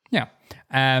 Yeah.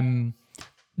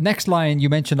 Next line, you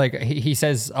mentioned, like, he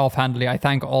says offhandedly, I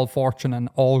thank all fortune and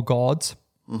all gods.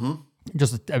 Mm-hmm.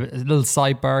 Just a little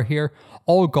sidebar here.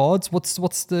 All gods,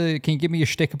 can you give me a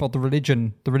shtick about the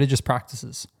religious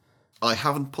practices? I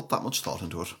haven't put that much thought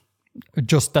into it.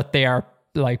 Just that they are,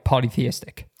 like,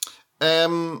 polytheistic. I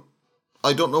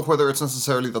don't know whether it's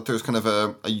necessarily that there's kind of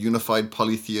a unified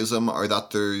polytheism or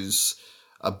that there's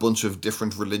a bunch of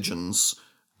different religions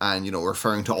and,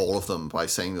 referring to all of them by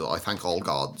saying that I thank all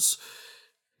gods,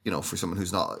 for someone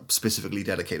who's not specifically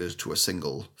dedicated to a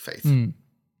single faith. Okay.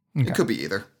 It could be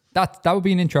either. That would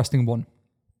be an interesting one.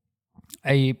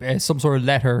 Some sort of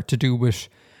letter to do with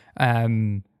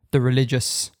the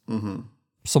religious,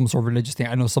 some sort of religious thing.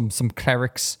 I know some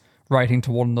clerics writing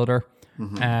to one another.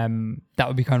 Mm-hmm. That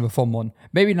would be kind of a fun one.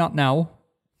 Maybe not now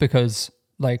because,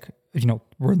 like,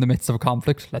 we're in the midst of a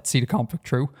conflict. Let's see the conflict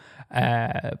through.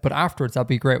 But afterwards, that'd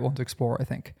be a great one to explore, I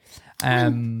think.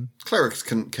 Clerics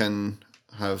can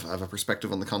have a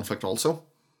perspective on the conflict also.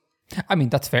 I mean,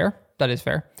 that's fair. That is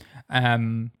fair.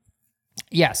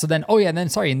 So then, in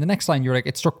the next line, you're like,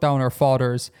 it struck down our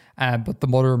fathers, but the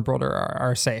mother and brother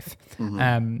are safe.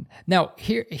 Mm-hmm. Now,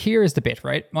 here is the bit,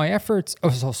 right? My efforts,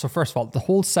 so first of all, the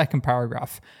whole second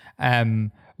paragraph,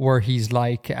 where he's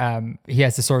like, he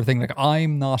has this sort of thing, like,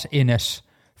 I'm not in it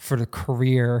for the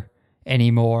career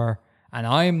anymore, and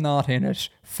I'm not in it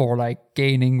for, like,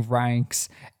 gaining ranks.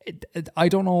 I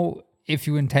don't know if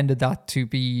you intended that to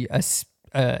be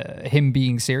him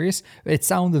being serious. It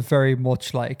sounded very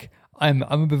much like, I'm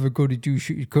a bit of a goody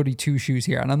two shoes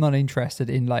here, and I'm not interested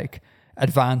in, like,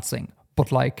 advancing,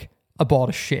 but, like, I bought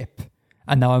a ship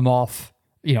and now I'm off,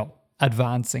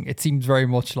 advancing. It seems very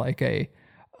much like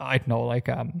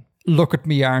look at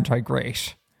me, aren't I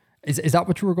great? Is that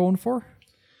what you were going for?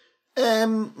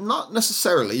 Not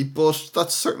necessarily, but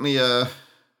that's certainly an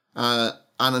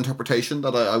interpretation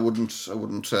that I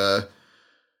wouldn't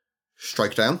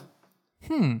strike down.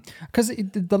 Because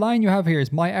the line you have here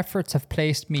is, my efforts have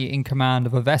placed me in command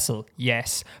of a vessel,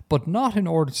 yes, but not in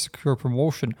order to secure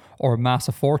promotion or amass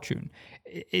a fortune.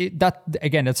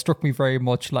 That struck me very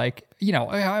much like,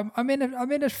 I'm in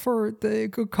it for the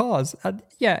good cause. And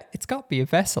yeah, it's got to be a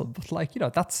vessel, but, like,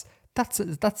 that's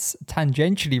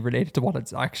tangentially related to what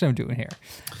it's actually I'm doing here.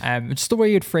 Just the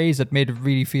way you'd phrase it made it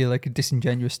really feel like a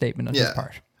disingenuous statement on his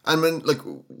part. And when, like,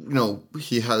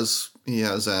 he has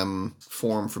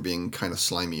form for being kind of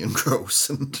slimy and gross,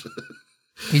 and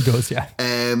he does, yeah.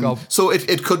 So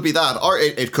it could be that, or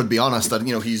it could be honest that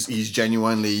he's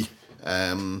genuinely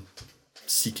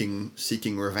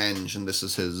seeking revenge, and this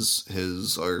is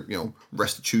his or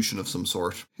restitution of some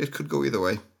sort. It could go either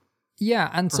way.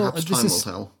 Yeah, and perhaps so time will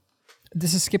tell.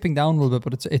 This is skipping down a little bit,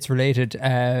 but it's related.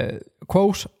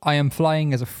 Quote, I am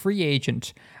flying as a free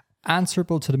agent,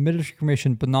 answerable to the military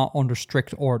commission, but not under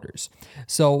strict orders.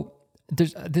 So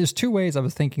there's two ways I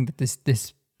was thinking that this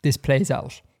plays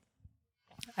out.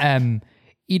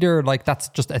 Either, like, that's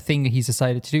just a thing he's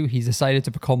decided to do. He's decided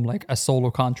to become, like, a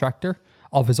solo contractor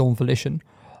of his own volition.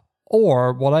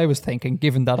 Or what I was thinking,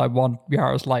 given that I want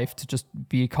Yara's life to just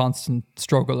be a constant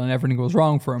struggle and everything goes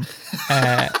wrong for him,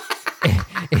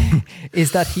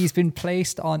 is that he's been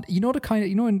placed on, the kind of,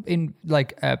 in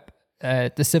like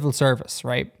the civil service,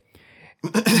 right?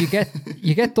 You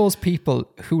get those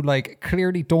people who, like,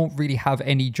 clearly don't really have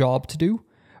any job to do,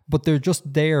 but they're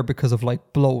just there because of,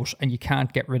 like, bloat, and you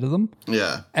can't get rid of them.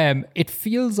 Yeah. It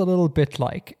feels a little bit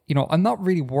like, I'm not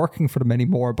really working for them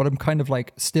anymore, but I'm kind of,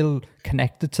 like, still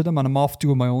connected to them, and I'm off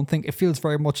doing my own thing. It feels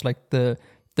very much like the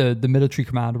the military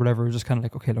command or whatever was just kind of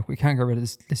like, okay, look, we can't get rid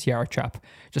of this Yar chap.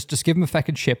 Just give him a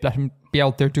fucking ship. Let him be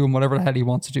out there doing whatever the hell he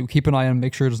wants to do. Keep an eye on him,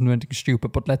 make sure he doesn't do anything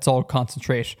stupid, but let's all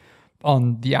concentrate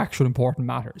on the actual important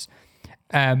matters.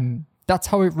 That's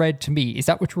how it read to me. Is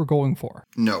that what you were going for?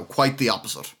 No, quite the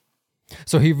opposite.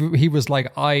 So he was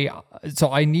like,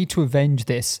 I need to avenge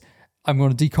this. I'm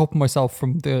going to decouple myself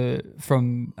from the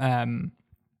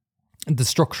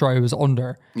structure I was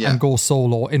under and go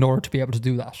solo in order to be able to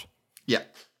do that. Yeah.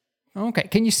 Okay.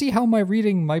 Can you see how my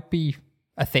reading might be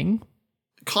a thing?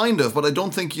 Kind of, but I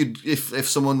don't think if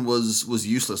someone was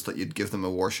useless, that you'd give them a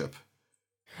warship.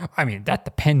 I mean, that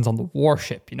depends on the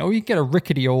warship. You know, you get a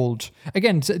rickety old,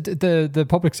 again, the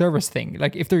public service thing.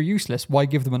 Like, if they're useless, why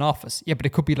give them an office? Yeah, but it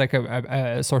could be like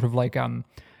a sort of like a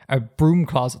broom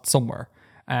closet somewhere.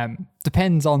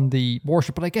 Depends on the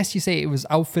warship. But I guess you say it was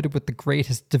outfitted with the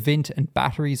greatest Devint and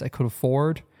batteries I could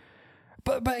afford.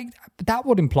 But that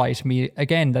would imply to me,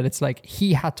 again, that it's like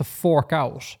he had to fork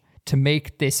out to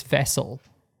make this vessel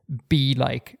be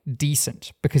like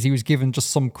decent, because he was given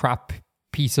just some crap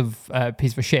piece of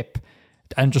a ship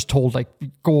and just told, like,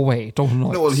 go away, don't annoy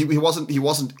us. No, well, he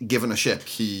wasn't given a ship.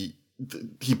 He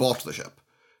bought the ship.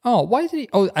 Oh, why did he?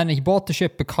 Oh, and he bought the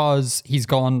ship because he's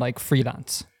gone like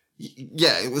freelance.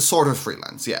 Yeah, it was sort of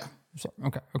freelance. Yeah. So,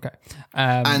 okay.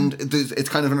 And it's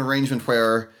kind of an arrangement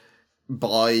where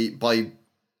by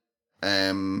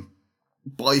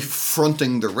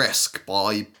fronting the risk,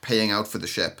 by paying out for the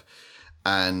ship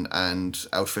and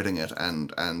outfitting it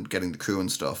and getting the crew and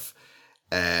stuff,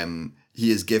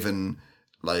 he is given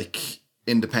like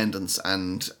independence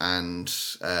and kind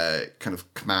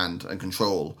of command and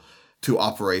control to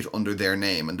operate under their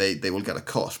name, and they will get a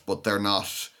cut, but they're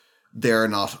not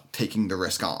taking the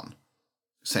risk on,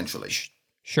 essentially.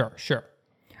 Sure.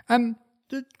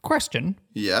 The question.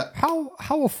 Yeah. How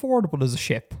affordable is a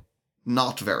ship?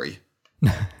 Not very.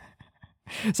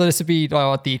 So this would be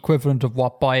the equivalent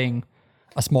of buying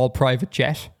a small private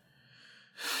jet?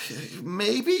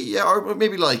 Maybe, yeah, or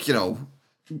maybe like,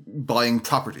 buying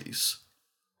properties.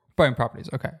 Buying properties,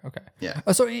 okay. Yeah.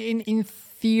 So in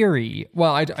theory,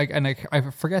 well, I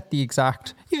forget the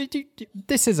exact.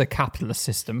 This is a capitalist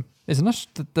system, isn't it?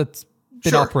 That's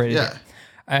been operated.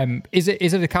 Yeah. Is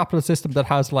it a capitalist system that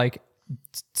has like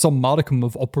some modicum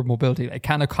of upward mobility? Like,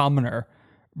 can a commoner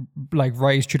like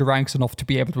rise through the ranks enough to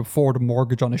be able to afford a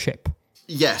mortgage on a ship?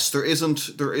 Yes, there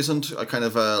isn't a kind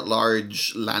of a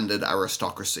large landed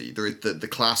aristocracy. The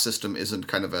class system isn't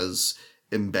kind of as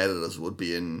embedded as it would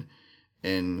be in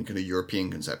kind of European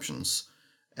conceptions.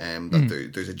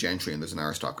 There's a gentry and there's an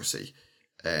aristocracy.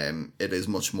 It is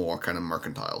much more kind of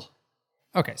mercantile.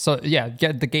 Okay, so yeah,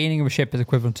 the gaining of a ship is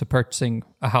equivalent to purchasing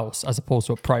a house as opposed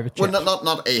to a private jet. Well,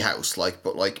 not a house,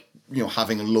 but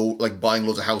having buying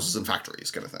loads of houses and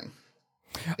factories kind of thing.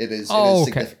 It is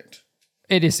significant.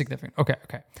 It is significant. Okay.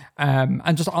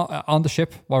 And just on the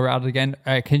ship, while we're at it again,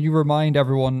 can you remind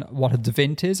everyone what a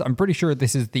Devint is? I'm pretty sure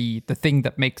this is the thing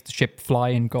that makes the ship fly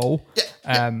and go.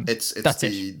 Yeah. It's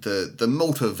the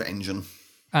motive engine.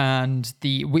 And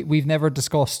we've never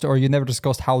discussed, or you never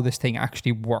discussed how this thing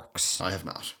actually works. I have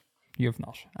not. You have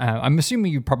not. I'm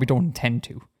assuming you probably don't intend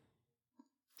to.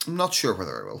 I'm not sure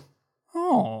whether I will.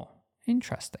 Oh,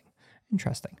 interesting.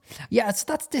 Yeah,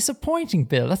 that's disappointing,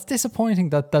 Bill. That's disappointing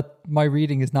that my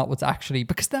reading is not what's actually,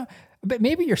 because now, but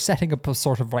maybe you're setting up a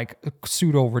sort of like a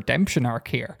pseudo redemption arc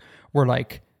here, where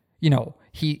like,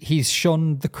 he's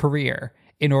shunned the career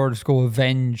in order to go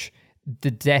avenge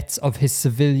the deaths of his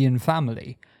civilian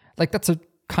family. Like, that's a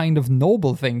kind of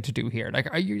noble thing to do here. Like,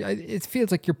 it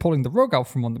feels like you're pulling the rug out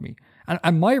from under me.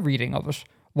 And my reading of it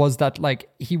was that like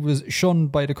he was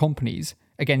shunned by the companies,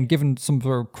 again, given some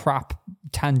sort of crap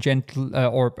tangentially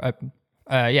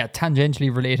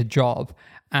related job,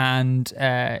 and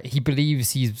he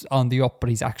believes he's on the up, but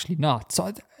he's actually not.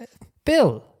 So,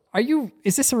 Bill,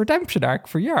 is this a redemption arc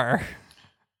for Yar?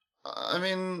 I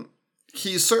mean,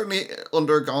 he's certainly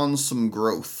undergone some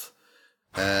growth.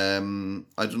 I don't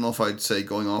know if I'd say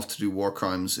going off to do war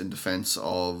crimes in defense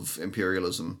of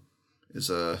imperialism is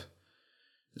a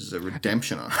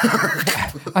redemption arc.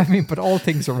 I mean, but all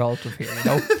things are relative here,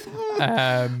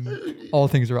 all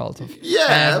things are relative.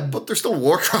 Yeah, but they're still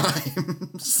war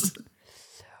crimes.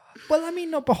 Well, I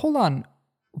mean, no, but hold on.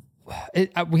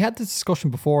 We had this discussion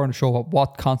before on the show about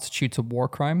what constitutes a war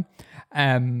crime.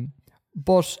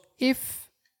 But if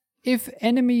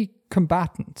enemy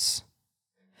combatants...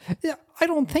 Yeah, I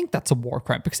don't think that's a war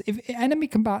crime, because if enemy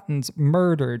combatants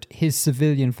murdered his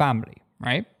civilian family,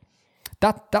 right?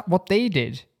 That what they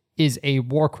did is a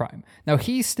war crime. Now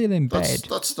he's still in bed.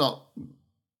 That's not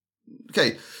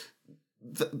okay.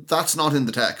 That's not in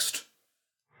the text.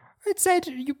 It said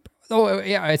Oh,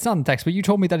 yeah, it's not in text, but you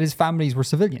told me that his families were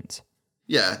civilians.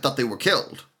 Yeah, that they were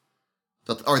killed.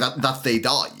 That they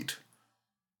died.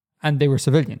 And they were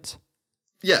civilians.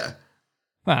 Yeah.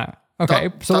 Ah, okay.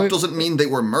 That doesn't mean they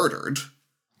were murdered.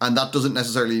 And that doesn't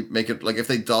necessarily make it like if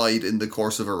they died in the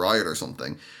course of a riot or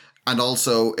something. And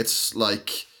also, it's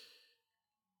like,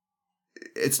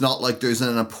 it's not like there's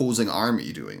an opposing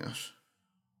army doing it.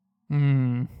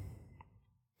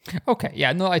 Okay,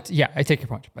 yeah, no, I take your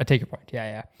point.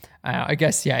 Yeah. I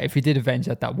guess, yeah, if he did avenge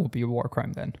that, that would be a war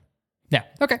crime then. Yeah,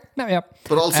 okay, no, yeah.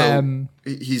 But also,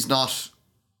 he's not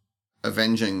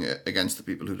avenging against the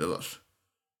people who did it.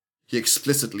 He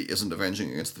explicitly isn't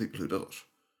avenging against the people who did it.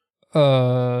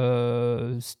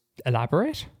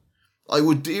 Elaborate? I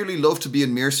would dearly love to be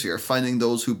in Mirsphere, finding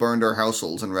those who burned our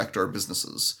households and wrecked our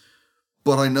businesses.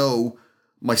 But I know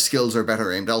my skills are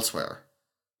better aimed elsewhere.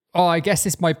 Oh, I guess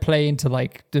this might play into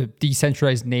like the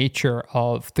decentralized nature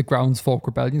of the Groundsfolk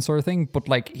Rebellion sort of thing. But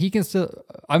like he can still,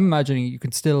 I'm imagining you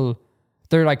can still,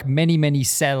 there are like many, many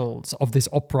cells of this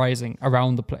uprising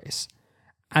around the place.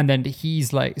 And then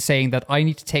he's like saying that I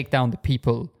need to take down the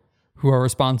people who are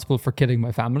responsible for killing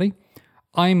my family.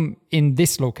 I'm in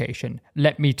this location.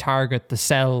 Let me target the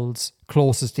cells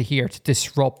closest to here to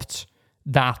disrupt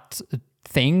that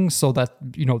thing so that,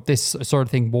 you know, this sort of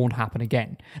thing won't happen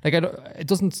again. Like, it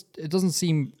doesn't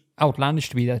seem outlandish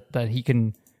to me that he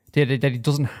he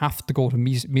doesn't have to go to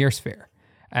Mirsphere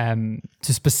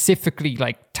to specifically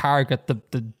like target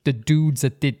the dudes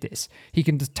that did this. He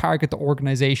can just target the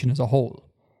organization as a whole.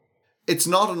 It's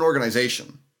not an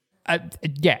organization.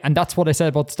 Yeah, and that's what I said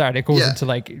about the start. It goes into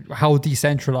like how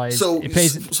decentralized it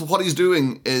plays. So what he's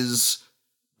doing is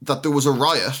that there was a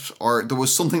riot or there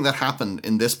was something that happened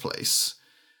in this place,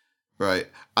 right?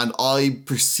 And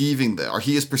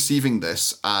he is perceiving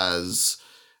this as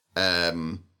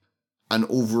an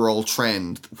overall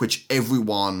trend which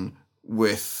everyone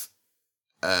with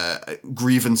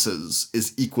grievances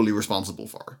is equally responsible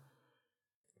for.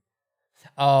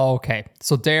 Oh, okay.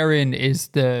 So therein is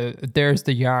there's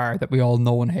the Yar that we all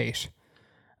know and hate.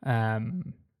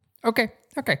 Okay,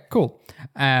 cool.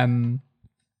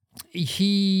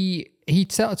 He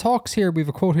talks here, we have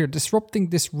a quote here, disrupting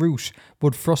this route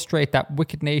would frustrate that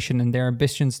wicked nation and their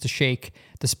ambitions to shake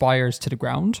the spires to the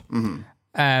ground.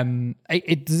 Mm-hmm.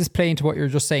 Does this play into what you're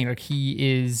just saying? Like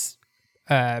he is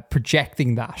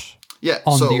projecting that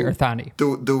on the Earthani.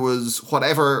 There was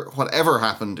whatever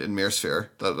happened in Mirsphere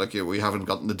that we haven't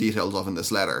gotten the details of in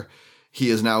this letter. He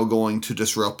is now going to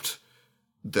disrupt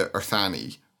the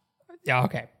Earthani. Yeah,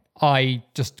 okay. I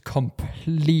just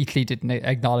completely didn't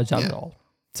acknowledge that at all.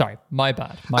 Sorry, my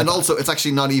bad. Also, it's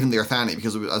actually not even the Earthani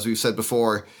because, as we've said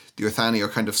before, the Earthani are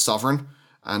kind of sovereign,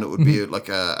 and it would be like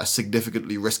a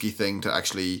significantly risky thing to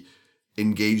actually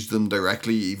engage them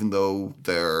directly, even though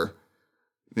they're,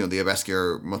 the Abeski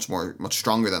are much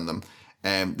stronger than them.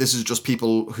 This is just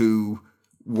people who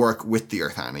work with the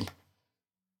Earthani.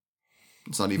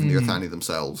 It's not even the Earthani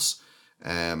themselves.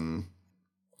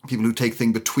 People who take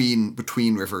things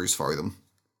between rivers for them.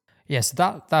 Yes,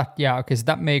 so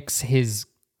that makes his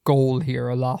goal here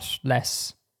a lot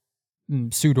less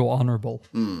pseudo honorable.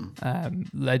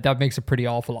 Like that makes it pretty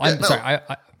awful. Sorry.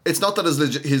 It's not that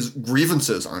his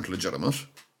grievances aren't legitimate.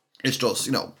 It's just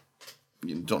you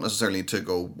don't necessarily need to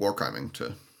go war criming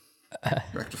to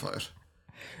rectify it.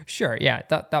 Sure, yeah,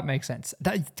 that makes sense.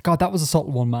 That was a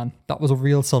subtle one, man. That was a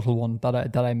real subtle one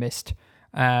that I missed.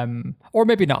 Or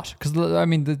maybe not, because I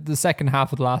mean the second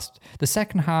half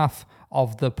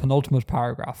of the penultimate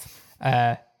paragraph,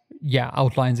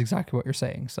 outlines exactly what you're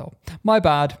saying. So my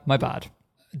bad.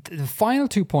 The final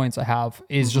 2 points I have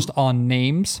is just on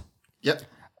names. Yep.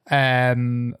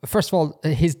 First of all,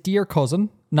 his dear cousin,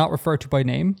 not referred to by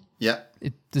name. Yeah.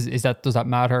 Does that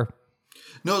matter?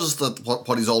 No, just that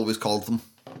what he's always called them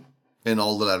in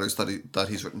all the letters that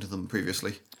he's written to them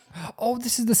previously. Oh,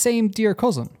 this is the same dear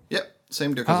cousin. Yep,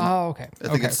 same dear cousin. Oh, okay. I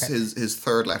think it's his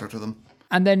third letter to them.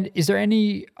 And then, is there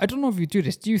any? I don't know if you do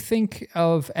this. Do you think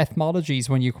of etymologies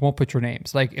when you come up with your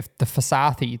names? Like, if the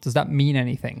Fasathi, does that mean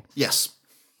anything? Yes.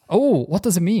 Oh, what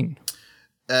does it mean?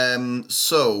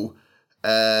 Fasath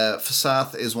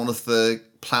is one of the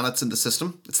planets in the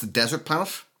system. It's the desert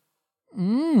planet.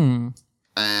 And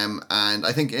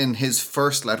I think in his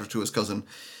first letter to his cousin,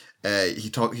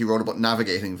 he wrote about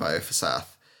navigating via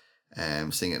Fasath,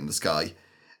 seeing it in the sky.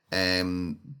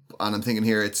 And I'm thinking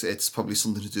here it's probably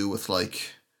something to do with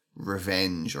like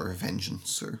revenge or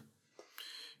vengeance, or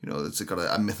it's got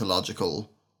a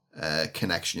mythological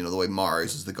connection. The way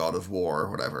Mars is the god of war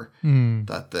or whatever.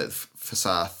 That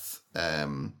Fasath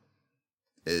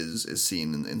is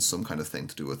seen in some kind of thing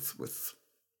to do with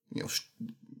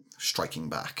striking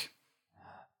back.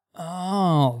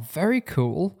 Oh, very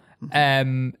cool.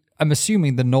 I'm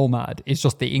assuming the nomad is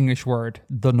just the English word,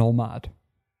 the nomad.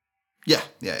 Yeah.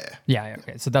 Yeah,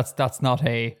 okay. So that's not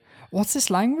a... What's this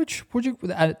language? Would you...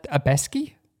 A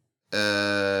Besky?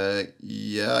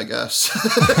 Yeah, I guess.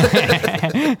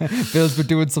 Bill's been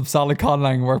doing some solid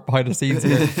conlang work behind the scenes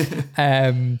here.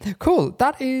 Cool.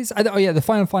 That is... Oh, yeah, the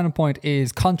final point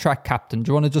is contract captain. Do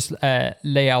you want to just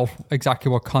lay out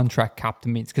exactly what contract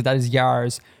captain means? Because that is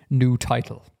Yar's new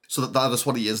title. So that is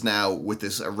what he is now with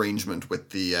this arrangement with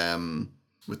the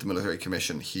military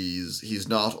commission. He's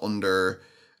not under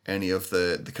any of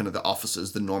the kind of the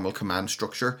offices, the normal command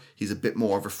structure. He's a bit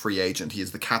more of a free agent. He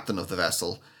is the captain of the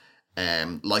vessel,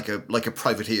 like a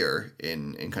privateer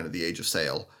in kind of the Age of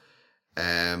Sail,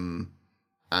 and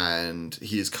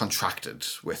he is contracted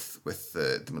with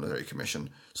the military commission.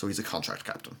 So he's a contract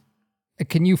captain.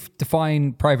 Can you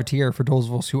define privateer for those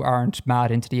of us who aren't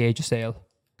mad into the Age of Sail?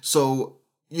 So,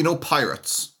 you know,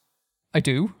 pirates. I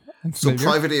do. So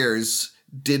privateers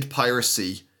did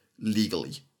piracy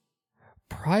legally.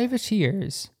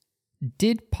 Privateers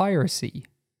did piracy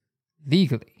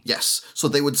legally? Yes. So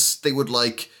they would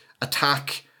like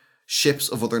attack ships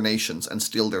of other nations and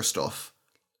steal their stuff,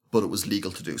 but it was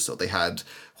legal to do so. They had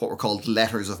what were called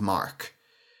letters of marque.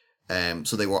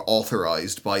 So they were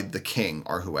authorized by the king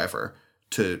or whoever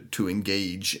to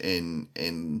engage in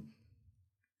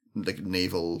like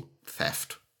naval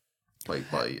theft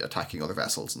by attacking other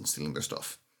vessels and stealing their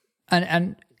stuff.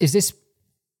 And is this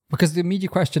because the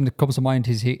immediate question that comes to mind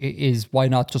is why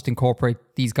not just incorporate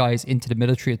these guys into the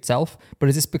military itself? But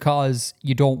is this because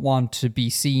you don't want to be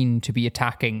seen to be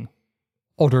attacking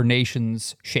other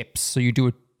nations' ships, so you do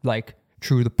it like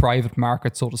through the private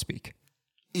market, so to speak?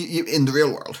 In the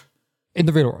real world. In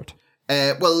the real world.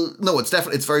 Well, no,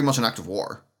 it's very much an act of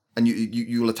war, and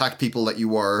you'll attack people that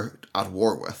you are at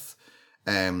war with.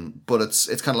 But it's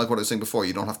kind of like what I was saying before.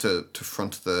 You don't have to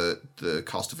front the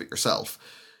cost of it yourself.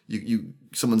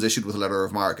 Someone's issued with a letter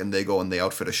of marque, and they go and they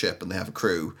outfit a ship, and they have a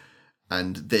crew,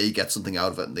 and they get something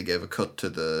out of it, and they give a cut to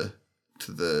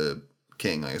the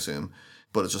king, I assume.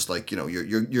 But it's just like, you know,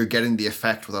 you're getting the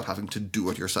effect without having to do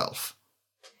it yourself.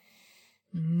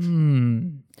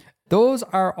 Those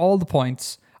are all the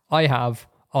points I have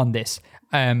on this.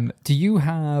 Do you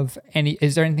have any?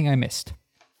 Is there anything I missed?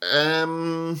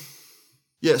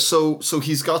 Yeah. So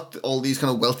he's got all these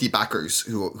kind of wealthy backers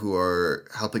who are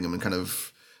helping him, and kind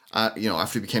of,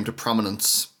 after he became to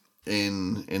prominence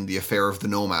in the affair of the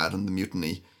Nomad and the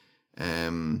mutiny,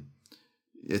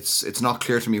 it's not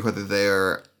clear to me whether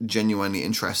they're genuinely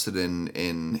interested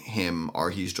in him,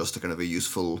 or he's just a kind of a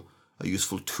useful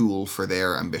tool for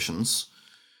their ambitions.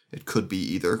 It could be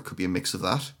either. Could be a mix of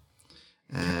that.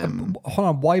 Hold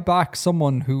on. Why back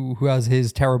someone who has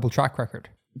his terrible track record?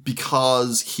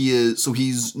 Because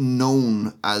he's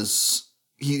known as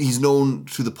he's known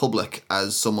to the public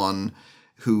as someone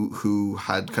who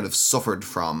had kind of suffered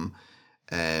from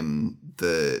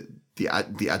the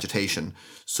agitation.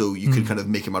 So you could kind of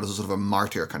make him out as a sort of a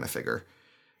martyr kind of figure.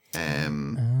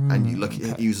 And he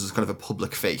uses kind of a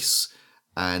public face.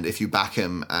 And if you back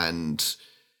him and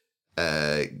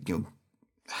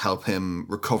help him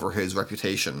recover his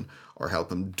reputation or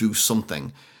help him do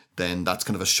something, then that's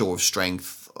kind of a show of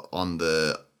strength on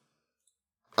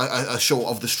a show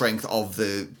of the strength of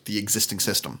the existing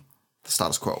system, the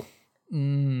status quo.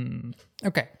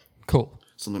 Okay, cool.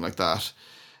 Something like that.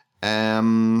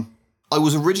 I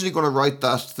was originally going to write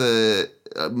that the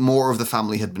more of the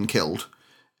family had been killed,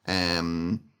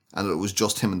 and it was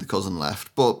just him and the cousin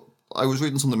left. But I was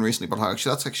reading something recently about how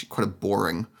that's actually quite a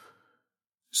boring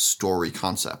story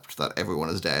concept, that everyone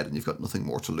is dead and you've got nothing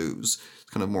more to lose. It's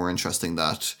kind of more interesting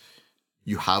that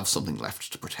you have something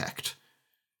left to protect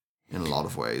in a lot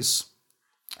of ways.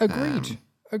 Agreed.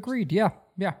 Yeah,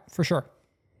 for sure.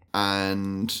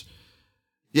 And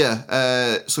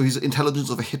so he's intelligence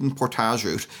of a hidden portage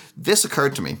route. This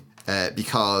occurred to me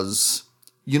because,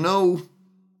 the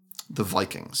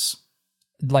Vikings.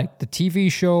 Like the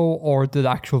TV show or the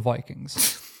actual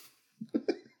Vikings?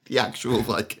 The actual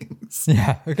Vikings.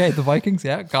 Yeah, okay, the Vikings,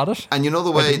 yeah, got it. And you know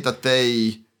the way that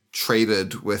they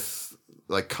traded with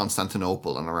like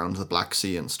Constantinople and around the Black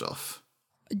Sea and stuff?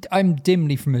 I'm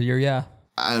dimly familiar, yeah.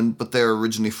 But they're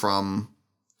originally from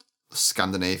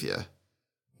Scandinavia.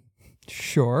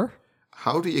 Sure.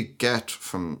 How do you get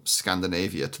from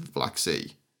Scandinavia to the Black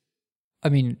Sea? I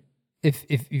mean, if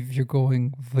you're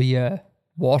going via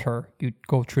water, you'd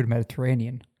go through the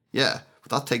Mediterranean. Yeah,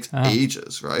 but that takes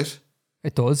ages, right?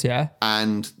 It does, yeah.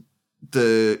 And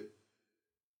the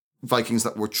Vikings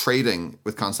that were trading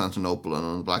with Constantinople and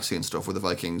on the Black Sea and stuff were the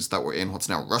Vikings that were in what's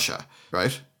now Russia,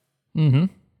 right? Mm-hmm.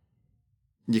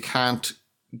 You can't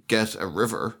get a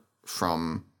river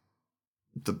from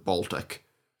the Baltic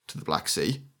to the Black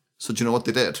Sea. So do you know what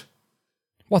they did?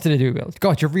 What did they do, Will?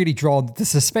 God, you're really drawn. The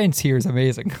suspense here is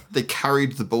amazing. They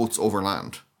carried the boats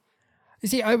overland. You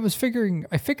see, I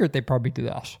figured they'd probably do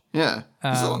that. Yeah.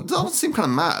 So that would seem kind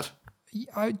of mad.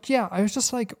 I was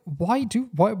just like, why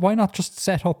not just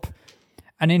set up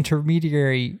an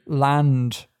intermediary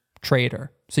land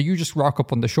trader? So you just rock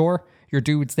up on the shore, your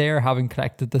dude's there having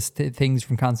collected the things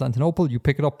from Constantinople, you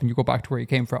pick it up and you go back to where you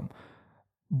came from.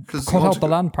 Cut out the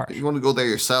land part. You want to go there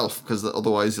yourself, because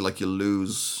otherwise you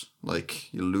lose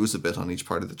a bit on each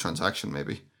part of the transaction,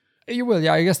 maybe. You will,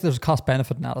 yeah. I guess there's a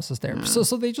cost-benefit analysis there. Yeah.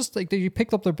 So they just they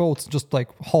picked up their boats and just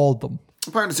hauled them.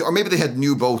 Apparently, or maybe they had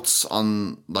new boats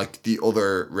on the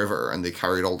other river and they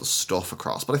carried all the stuff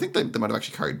across. But I think they might have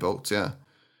actually carried boats, yeah.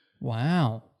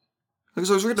 Wow. Because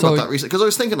I was reading about that recently. Because I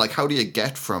was thinking, how do you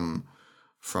get from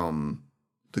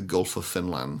the Gulf of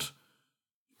Finland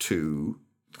to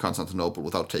Constantinople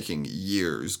without taking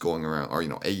years going around, or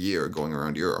a year going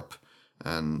around Europe?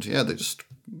 And yeah, they just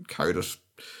carried it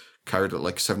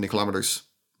 70 kilometers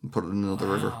and put it in another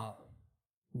river.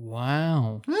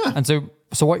 Wow. Yeah. And so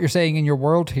what you're saying in your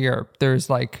world here, there's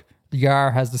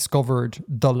Yar has discovered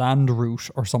the land route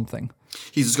or something.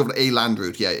 He's discovered a land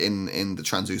route, yeah, in the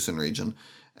Transocean region,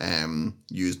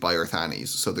 used by Earthanis.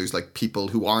 So there's people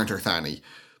who aren't Earthani,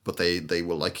 but they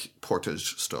will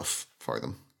portage stuff for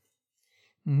them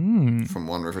from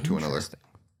one river to another.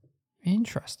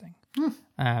 Interesting.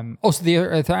 So the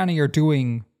Earthani are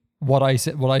doing what I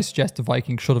suggest the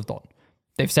Vikings should have done.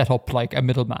 They've set up a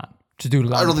middleman to do the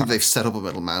land. I don't think they've set up a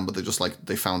middleman, but they just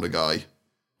they found a guy,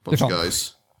 bunch of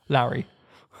guys, Larry,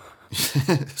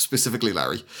 specifically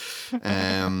Larry,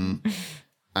 and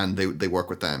they work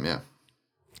with them. Yeah.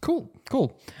 Cool.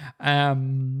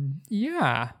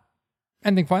 Yeah.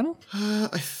 Anything final?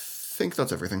 I think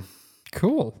that's everything.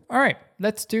 Cool. All right.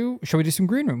 Shall we do some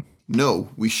green room? No,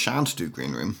 we shan't do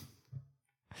green room.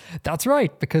 That's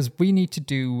right, because we need to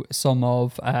do some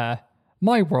of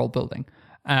my world building.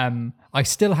 I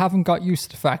still haven't got used to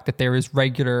the fact that there is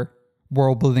regular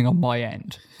world building on my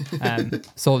end.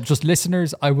 So just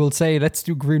listeners, I will say let's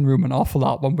do green room an awful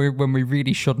lot when we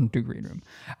really shouldn't do green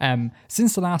room.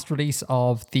 Since the last release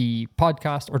of the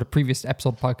podcast, or the previous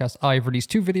episode podcast, I've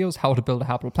released 2 videos: how to build a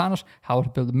habitable planet, how to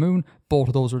build a moon. Both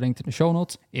of those are linked in the show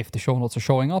notes if the show notes are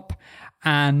showing up.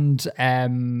 And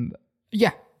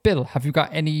Bill, have you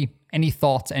got any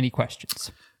thoughts, any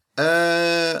questions?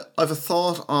 I have a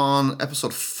thought on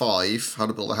episode 5, how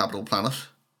to build a habitable planet.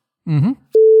 Mm-hmm.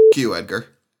 You, Edgar.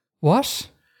 What?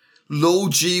 Low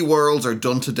G worlds are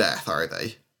done to death, are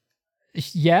they?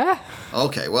 Yeah.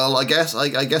 Okay, well, I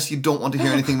guess you don't want to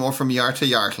hear anything more from Yarta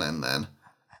Yartlin then.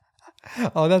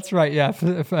 Oh, that's right. Yeah, if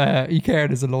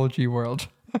Icarian is a low G world.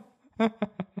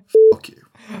 Fuck you.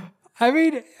 I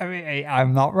mean,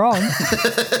 I'm not wrong.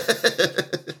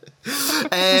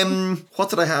 What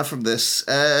did I have from this?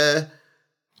 I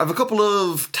have a couple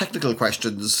of technical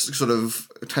questions, sort of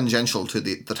tangential to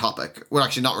the topic. Well,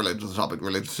 actually not related to the topic,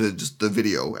 related to just the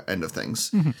video end of things.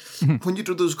 Mm-hmm. When you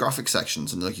do those graphic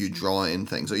sections and you draw in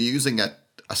things, are you using a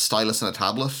stylus and a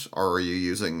tablet, or are you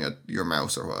using your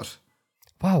mouse or what?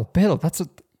 Wow, Bill,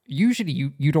 usually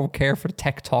you don't care for the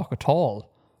tech talk at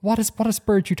all. What has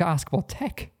spurred you to ask about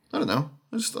tech? I don't know.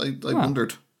 I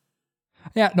wondered.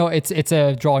 Yeah, no, it's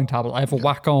a drawing tablet. I have a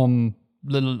Wacom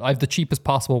I have the cheapest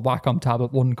possible Wacom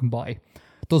tablet one can buy.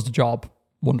 Does the job.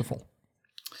 Wonderful.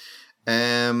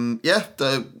 Again,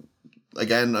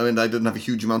 I mean, I didn't have a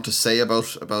huge amount to say about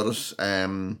it,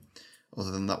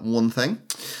 other than that one thing.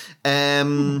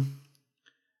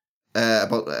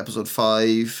 About episode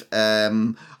 5.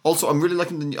 Also, I'm really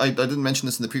liking I didn't mention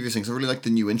this in the previous things. I really like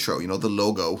the new intro. The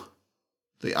logo,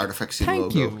 the Artifexy logo.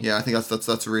 Thank you. Yeah, I think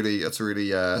that's a really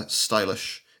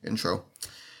stylish intro.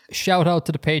 Shout out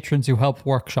to the patrons who helped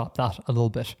workshop that a little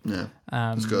bit. Yeah,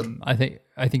 that's good. I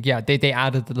think yeah, they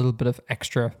added a little bit of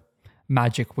extra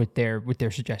magic with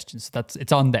their suggestions.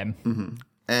 It's on them. Mm-hmm.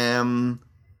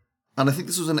 And I think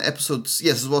this was in episode.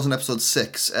 Yes, this was in episode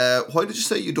 6. Why did you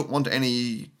say you don't want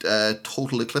any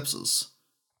total eclipses?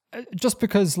 Just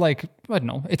because, I don't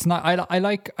know. It's not. I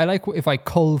like if I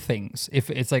cull things. If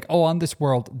it's on this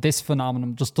world, this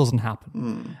phenomenon just doesn't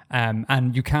happen.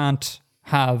 And you can't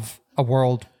have a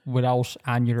world without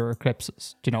annular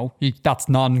eclipses. That's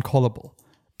non-cullable.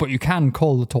 But you can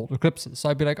cull the total eclipses. So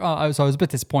I'd be I was a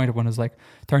bit disappointed when it was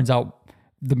turns out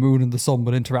the moon and the sun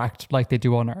would interact like they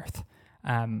do on Earth.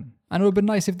 And it would have been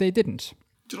nice if they didn't.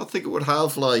 Do you not think it would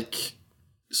have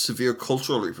severe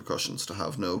cultural repercussions to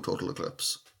have no total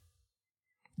eclipse?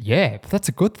 Yeah, but that's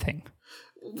a good thing.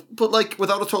 But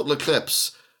without a total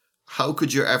eclipse, how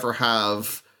could you ever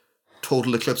have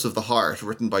Total Eclipse of the Heart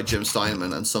written by Jim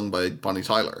Steinman and sung by Bonnie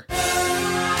Tyler?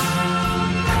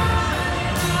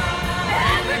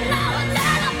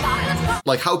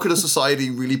 Like, how could a society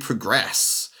really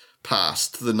progress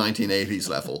past the 1980s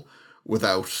level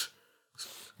without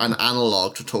an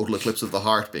analogue to Total Eclipse of the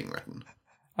Heart being written?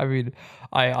 I mean,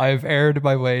 I've erred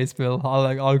my ways, Bill.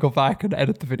 I'll go back and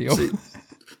edit the video. See,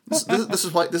 this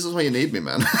is why you need me,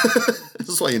 man. This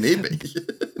is why you need me.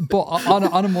 But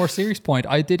on a more serious point,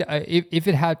 if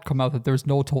it had come out that there's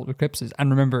no total eclipses, and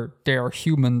remember there are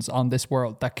humans on this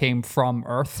world that came from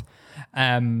Earth,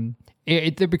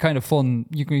 it'd be kind of fun.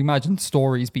 You can imagine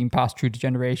stories being passed through the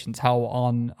generations, how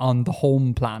on the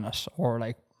home planet, or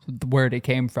like where they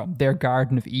came from, their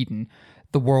Garden of Eden,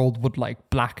 the world would like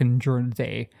blacken during the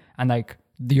day, and like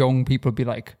the young people would be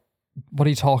like, "What are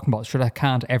you talking about? Sure, that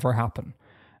can't ever happen."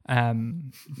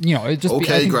 It just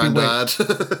okay, Granddad.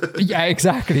 Yeah,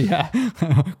 exactly. Yeah,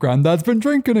 Granddad's been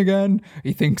drinking again.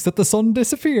 He thinks that the sun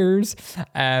disappears.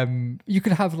 You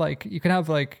can have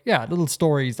little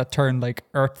stories that turn like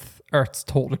Earth's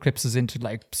total eclipses into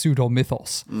like pseudo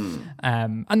mythos.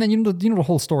 And then the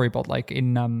whole story about like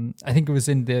in I think it was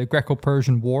in the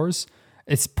Greco-Persian Wars.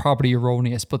 It's probably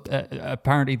erroneous, but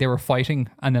apparently they were fighting,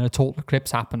 and then a total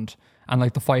eclipse happened, and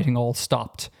like the fighting all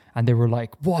stopped, and they were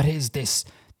like, "What is this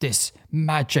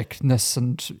magicness,"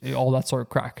 and all that sort of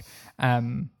crack.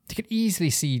 You could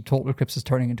easily see total eclipses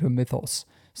turning into a mythos.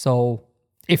 So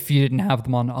if you didn't have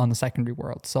them on the secondary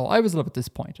world, so I was a little bit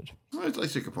disappointed. I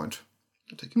take your point.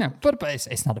 But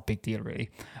it's not a big deal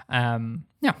really.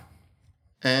 Yeah.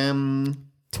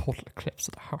 Total eclipse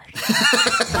of the heart.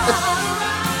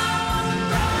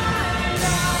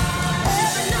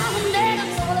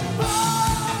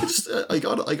 I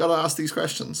gotta ask these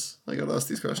questions.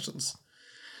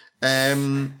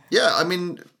 Yeah, I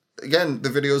mean, again, the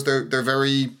videos they're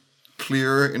very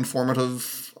clear,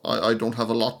 informative. I don't have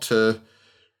a lot to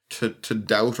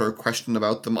doubt or question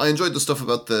about them. I enjoyed the stuff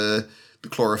about the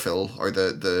chlorophyll or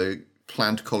the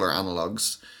plant color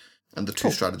analogs and the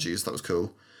two strategies. That was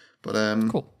cool. But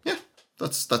cool. Yeah,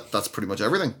 that's pretty much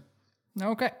everything.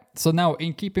 Okay, so now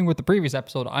in keeping with the previous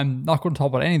episode, I'm not going to talk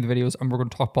about any of the videos, and we're going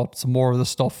to talk about some more of the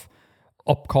stuff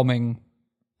upcoming,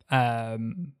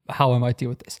 how I might deal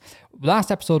with this. Last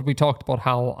episode, we talked about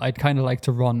how I'd kind of like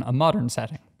to run a modern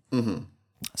setting. Mm-hmm.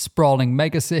 Sprawling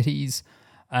mega cities,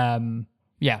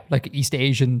 like East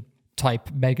Asian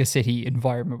type mega city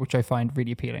environment, which I find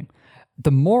really appealing.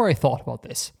 The more I thought about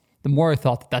this, the more I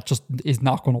thought that just is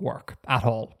not going to work at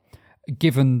all,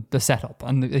 given the setup.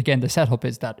 And again, the setup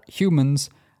is that humans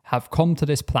have come to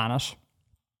this planet.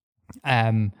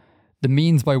 The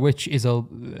means by which is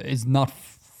not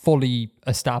fully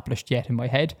established yet in my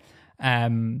head,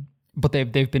 but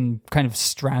they've been kind of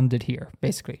stranded here,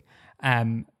 basically.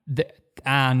 The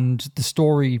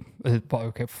story,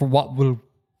 for what will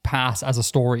pass as a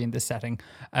story in this setting,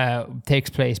 takes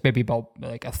place maybe about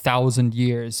like 1,000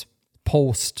 years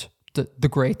post the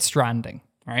Great Stranding,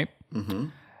 right? Mm-hmm.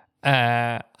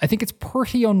 I think it's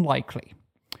pretty unlikely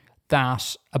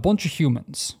that a bunch of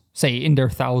humans, say in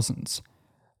their thousands,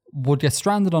 would get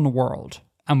stranded on a world,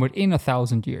 and within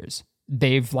 1,000 years,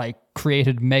 they've like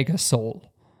created Mega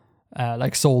Seoul,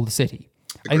 like Seoul the city.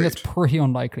 Agreed. I think that's pretty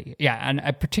unlikely. Yeah, and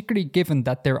particularly given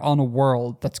that they're on a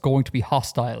world that's going to be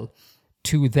hostile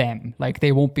to them. Like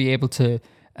they won't be able to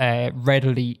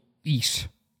readily eat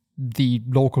the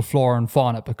local flora and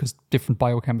fauna because different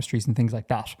biochemistries and things like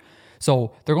that.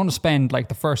 So they're going to spend like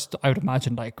the first, I would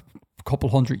imagine, like a couple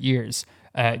hundred years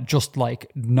just like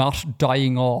not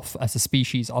dying off as a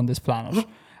species on this planet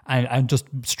and just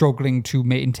struggling to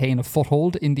maintain a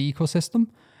foothold in the ecosystem.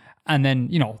 And then,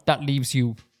 that leaves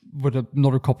you with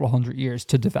another couple of hundred years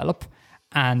to develop,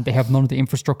 and they have none of the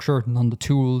infrastructure, none of the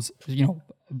tools,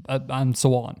 and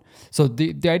so on. So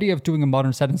the idea of doing a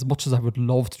modern setting, as much as I would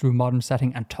love to do a modern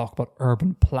setting and talk about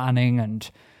urban planning and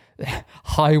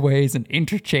highways and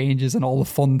interchanges and all the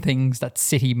fun things that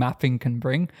city mapping can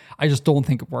bring, I just don't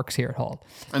think it works here at all.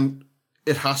 And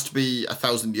it has to be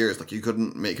 1,000 years. Like you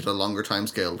couldn't make it a longer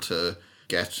timescale to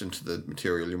get into the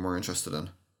material you're more interested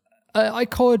in. I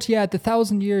could, yeah. The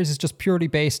 1,000 years is just purely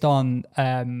based on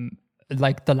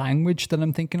like the language that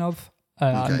I'm thinking of.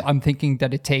 Okay. I'm thinking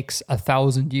that it takes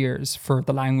 1,000 years for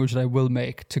the language that I will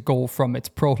make to go from its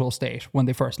proto state when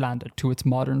they first landed to its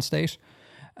modern state.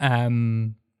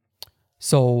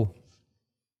 So,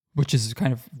 which is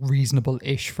kind of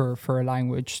reasonable-ish for a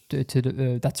language.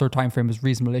 That sort of time frame is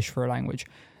reasonable-ish for a language.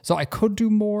 So I could do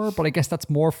more, but I guess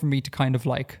that's more for me to kind of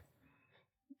like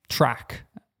track,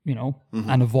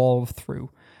 and evolve through.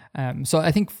 So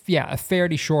I think, a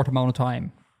fairly short amount of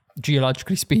time,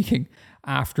 geologically speaking,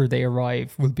 after they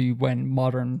arrive will be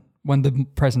when the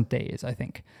present day is, I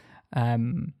think.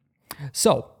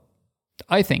 So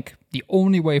I think the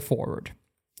only way forward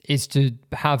is to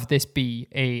have this be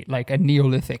a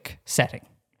Neolithic setting,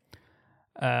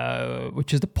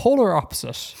 which is the polar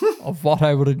opposite of what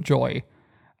I would enjoy.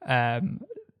 On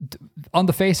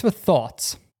the face of it,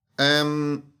 thoughts?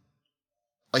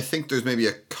 I think there's maybe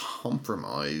a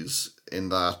compromise in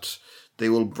that they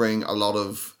will bring a lot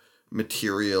of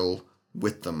material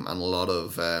with them and a lot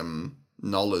of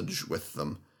knowledge with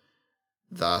them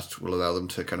that will allow them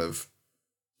to kind of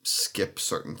skip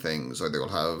certain things, or they will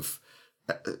have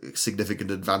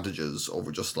significant advantages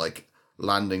over just like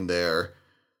landing there,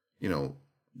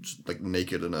 just like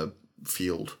naked in a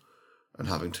field and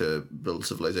having to build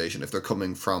civilization. If they're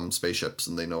coming from spaceships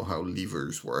and they know how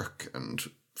levers work and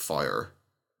fire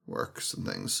works and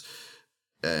things,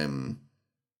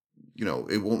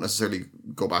 it won't necessarily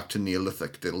go back to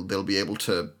Neolithic. They'll be able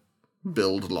to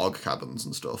build log cabins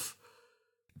and stuff.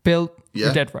 Bill,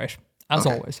 you're dead right, as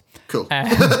always. Cool.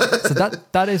 So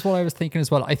that is what I was thinking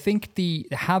as well. I think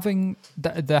having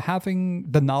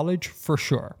the knowledge for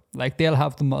sure, like they'll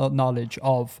have the knowledge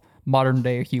of modern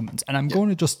day humans, and I'm going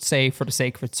to just say for the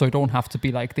sake of it, so I don't have to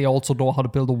be like they also know how to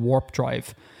build a warp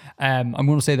drive. I'm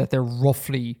going to say that they're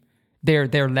roughly their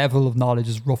level of knowledge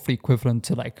is roughly equivalent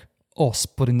to like us,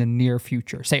 but in the near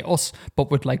future. Say us,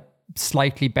 but with like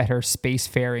slightly better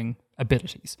spacefaring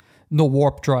abilities. No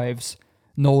warp drives,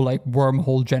 no like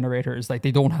wormhole generators. Like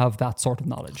they don't have that sort of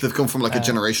knowledge. They've come from like a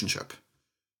generation ship.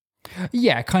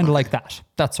 Yeah, kind of like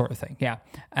that sort of thing. Yeah.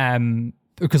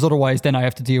 Because otherwise then I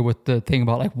have to deal with the thing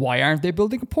about like, why aren't they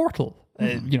building a portal?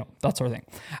 That sort of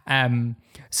thing.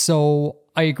 So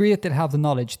I agree that they'd have the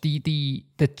knowledge. The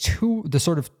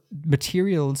sort of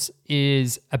materials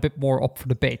is a bit more up for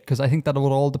debate, because I think that it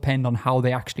would all depend on how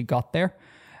they actually got there.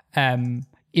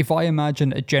 If I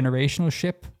imagine a generational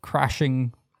ship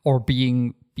crashing or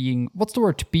being what's the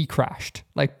word, to be crashed,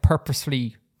 like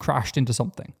purposefully crashed into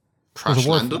something. Crash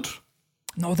landed?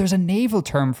 No, there's a naval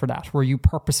term for that, where you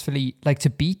purposefully, like to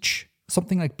beach,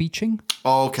 something like beaching.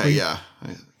 Oh, okay, yeah.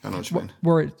 I know what you mean.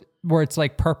 Where it's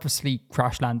like purposely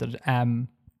crash landed.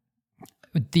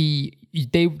 The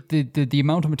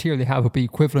amount of material they have would be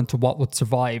equivalent to what would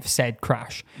survive said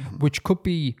crash, which could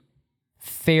be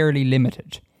fairly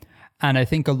limited. And I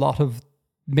think a lot of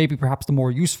maybe perhaps the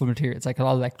more useful materials, like a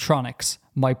lot of electronics,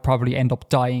 might probably end up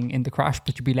dying in the crash,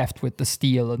 but you'd be left with the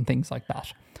steel and things like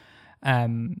that.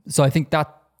 So I think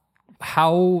that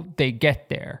how they get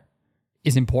there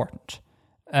is important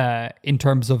in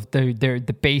terms of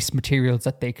the base materials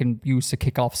that they can use to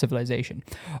kick off civilization.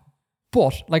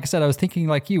 But like I said, I was thinking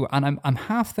like you, and I'm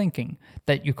half thinking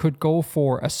that you could go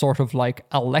for a sort of like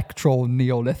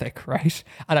Electro-Neolithic, right?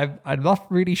 And I'm not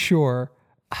really sure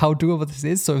how doable this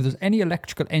is. So if there's any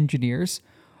electrical engineers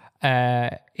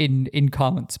in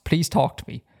comments, please talk to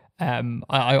me.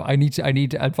 I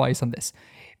need advice on this.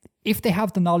 If they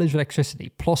have the knowledge of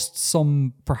electricity plus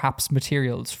some perhaps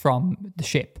materials from the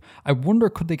ship, I wonder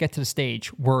could they get to the stage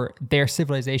where their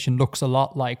civilization looks a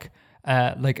lot like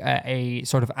a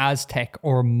sort of Aztec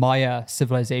or Maya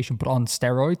civilization, but on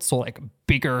steroids. So like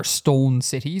bigger stone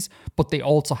cities, but they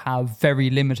also have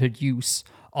very limited use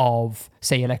of,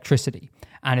 say, electricity.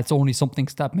 And it's only something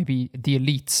that maybe the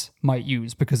elites might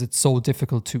use because it's so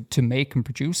difficult to make and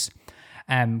produce.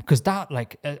 Because that,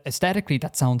 like, aesthetically,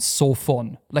 that sounds so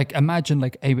fun. Like, imagine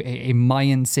like a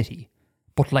Mayan city,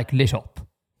 but like lit up.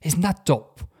 Isn't that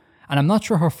dope? And I'm not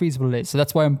sure how feasible it is. So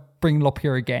that's why I'm bringing it up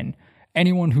here again.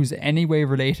 Anyone who's any way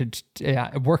related,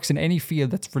 works in any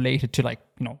field that's related to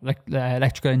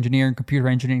electrical engineering, computer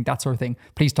engineering, that sort of thing,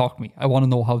 please talk to me. I want to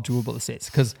know how doable this is,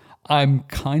 because I'm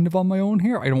kind of on my own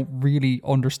here. I don't really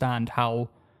understand how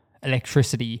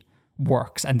electricity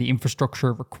works and the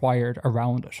infrastructure required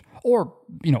around it, or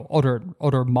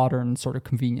other modern sort of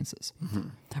conveniences.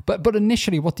 But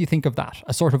initially, what do you think of that?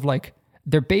 A sort of like,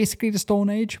 they're basically the Stone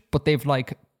Age, but they've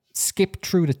like skipped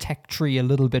through the tech tree a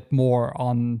little bit more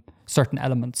on certain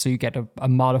elements, so you get a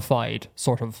modified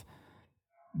sort of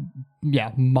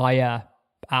Maya,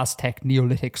 Aztec,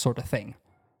 Neolithic sort of thing.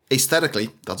 Aesthetically,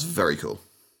 that's very cool.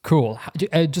 Cool.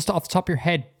 Just off the top of your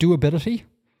head, doability?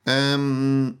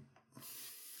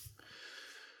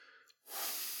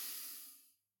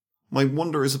 My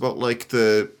wonder is about like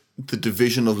the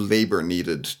division of labor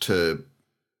needed to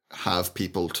have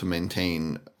people to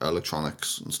maintain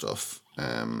electronics and stuff.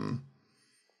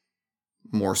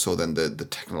 More so than the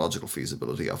technological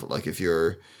feasibility of it. Like if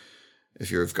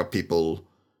you've got people,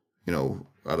 at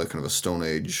a kind of a Stone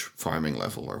Age farming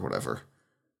level or whatever,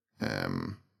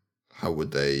 how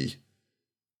would they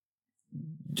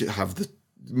have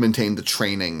maintain the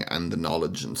training and the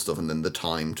knowledge and stuff, and then the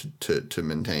time to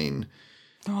maintain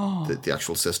the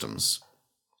actual systems.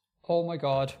 Oh my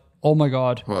god! Oh my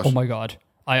god! What? Oh my god!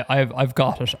 I've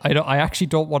got it. I actually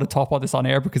don't want to talk about this on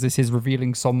air because this is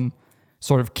revealing some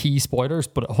sort of key spoilers.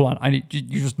 But hold on, I need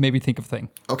you just made me think of a thing.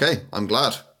 Okay, I'm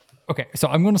glad. Okay, so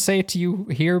I'm going to say it to you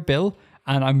here, Bill,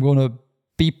 and I'm going to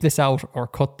beep this out or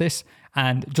cut this,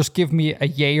 and just give me a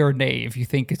yay or nay if you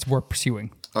think it's worth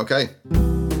pursuing. Okay.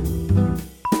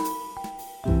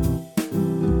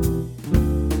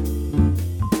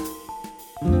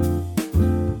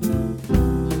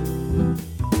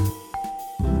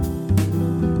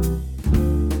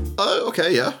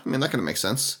 Okay, yeah. I mean, that kind of makes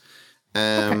sense.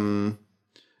 Okay.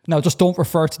 Now, just don't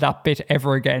refer to that bit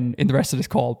ever again in the rest of this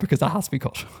call because that has to be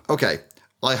cut. Okay.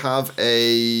 I have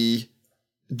a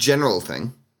general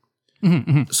thing.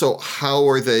 So how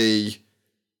are they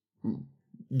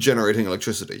generating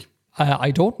electricity?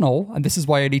 I don't know. And this is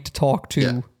why I need to talk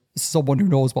to someone who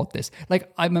knows about this.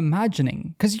 Like, I'm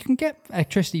imagining, because you can get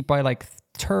electricity by like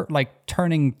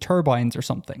turning turbines or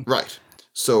something. Right.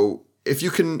 So if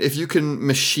you can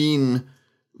machine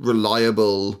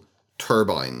reliable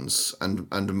turbines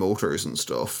and motors and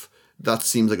stuff, that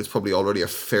seems like it's probably already a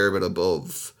fair bit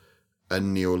above a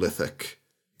Neolithic.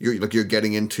 You're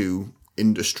getting into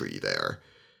industry there,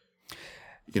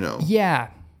 you know. Yeah.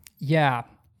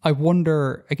 I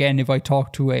wonder again if I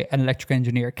talk to an electrical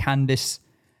engineer, can it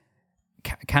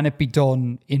be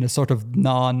done in a sort of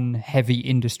non-heavy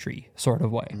industry sort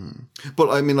of way? But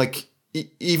I mean, like,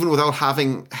 even without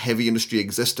having heavy industry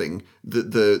existing,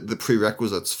 the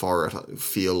prerequisites for it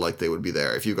feel like they would be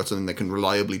there. If you've got something that can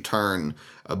reliably turn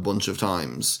a bunch of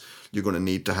times, you're going to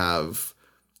need to have,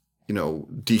 you know,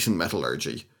 decent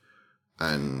metallurgy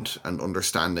and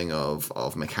understanding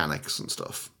of mechanics and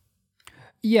stuff.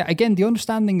 Yeah, again, the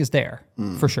understanding is there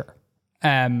for sure.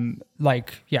 Some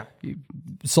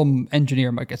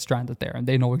engineer might get stranded there and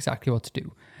they know exactly what to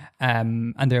do.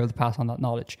 And they're able to pass on that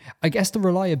knowledge. I guess the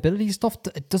reliability stuff,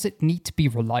 does it need to be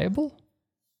reliable?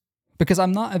 Because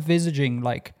I'm not envisaging,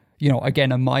 like, you know,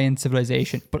 again, a Mayan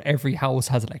civilization, but every house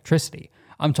has electricity.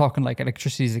 I'm talking like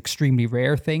electricity is an extremely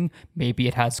rare thing. Maybe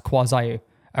it has quasi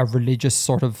a religious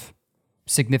sort of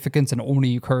significance and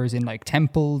only occurs in like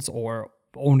temples, or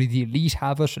only the elite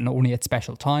have it and only at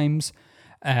special times.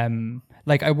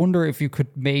 Like, I wonder if you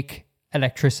could make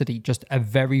electricity just a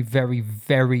very, very,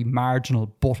 very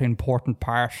marginal but important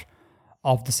part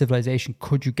of the civilization.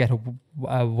 Could you get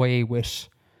away with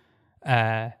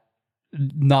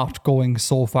not going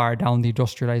so far down the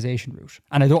industrialization route?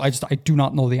 And I do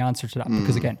not know the answer to that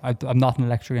because, again, I'm not an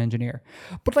electrical engineer.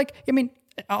 But, like, I mean,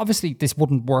 obviously this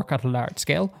wouldn't work at a large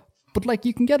scale, but, like,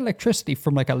 you can get electricity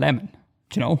from like a lemon,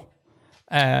 do you know?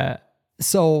 And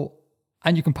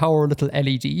you can power a little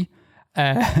LED.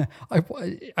 I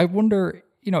wonder,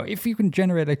 you know, if you can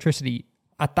generate electricity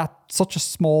at such a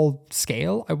small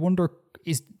scale, I wonder,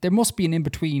 there must be an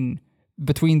in-between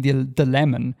between the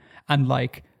lemon and,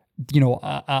 like, you know,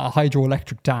 a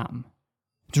hydroelectric dam.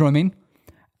 Do you know what I mean?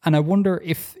 And I wonder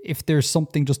if there's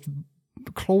something just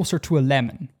closer to a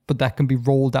lemon, but that can be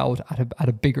rolled out at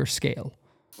a bigger scale.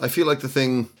 I feel like the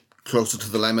thing closer to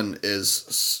the lemon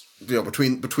is, you know,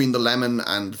 between the lemon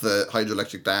and the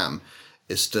hydroelectric dam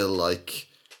is still, like,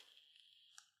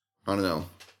 I don't know,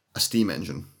 a steam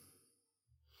engine.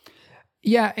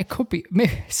 Yeah, it could be.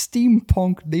 Maybe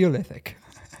steampunk Neolithic.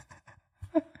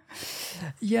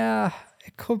 Yeah,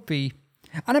 it could be.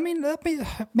 And I mean,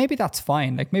 maybe that's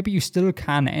fine. Like, maybe you still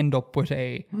can end up with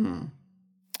a...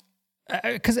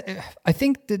 Because I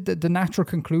think the natural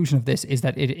conclusion of this is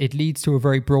that it leads to a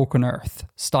very Broken Earth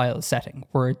style setting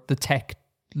where the tech,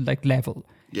 like, level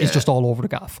is just all over the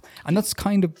gaff. And that's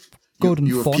kind of good and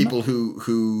fun. You have people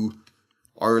who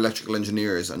are electrical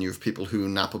engineers and you have people who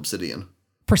nap obsidian.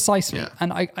 Precisely. Yeah.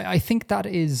 And I think that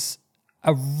is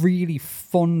a really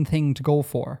fun thing to go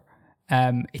for.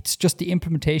 It's just the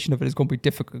implementation of it is going to be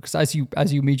difficult because as you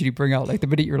immediately bring out, like, the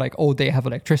minute you're like, oh, they have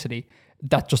electricity,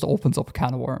 that just opens up a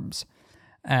can of worms.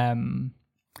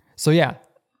 So yeah,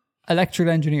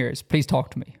 electrical engineers, please talk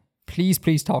to me.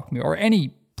 Please talk to me, or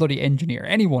any bloody engineer,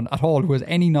 anyone at all who has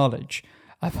any knowledge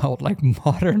about, like,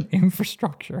 modern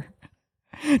infrastructure.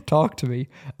 Talk to me,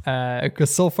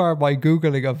 because so far my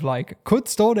Googling of, like, could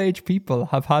Stone Age people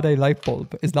have had a light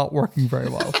bulb is not working very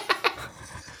well.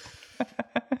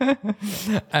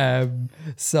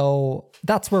 So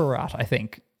that's where we're at, I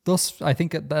think. Thus, I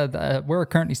think that where it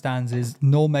currently stands is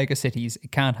no mega cities.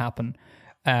 It can't happen.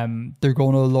 They're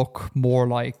going to look more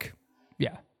like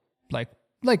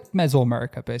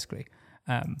Mesoamerica, basically.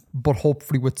 But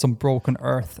hopefully with some Broken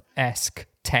Earth-esque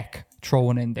tech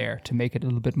thrown in there to make it a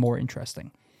little bit more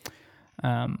interesting.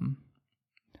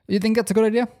 You think that's a good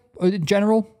idea? In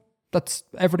general, that's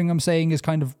everything I'm saying is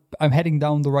kind of, I'm heading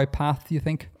down the right path, you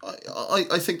think?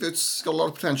 I think it's got a lot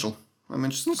of potential. I'm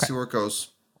interested to see where it goes.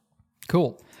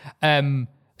 Cool.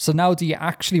 So now do you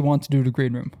actually want to do the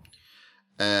green room?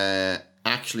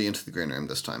 Actually into the green room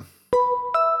this time.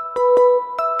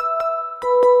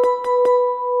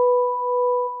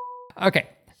 Okay,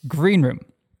 green room.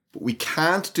 But we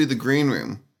can't do the green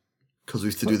room because we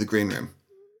have to do the green room.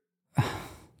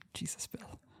 Jesus,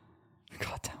 Bill.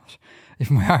 God damn it. If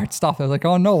my heart stopped, I was like,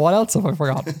 oh no, what else have I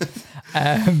forgotten?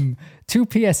 2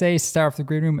 PSAs to start with the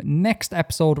green room. Next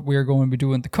episode, we're going to be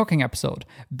doing the cooking episode.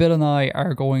 Bill and I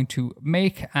are going to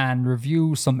make and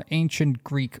review some ancient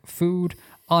Greek food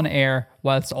on air,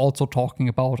 whilst also talking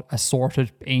about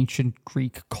assorted ancient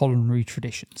Greek culinary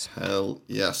traditions. Hell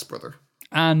yes, brother.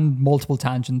 And multiple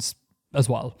tangents as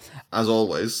well. As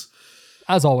always.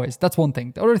 As always, that's one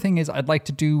thing. The other thing is I'd like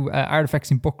to do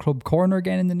Artifacts in Book Club Corner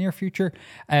again in the near future.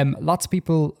 Lots of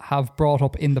people have brought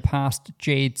up in the past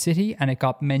Jade City, and it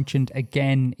got mentioned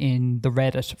again in the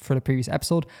Reddit for the previous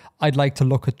episode. I'd like to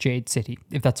look at Jade City,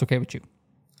 if that's okay with you.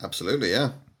 Absolutely,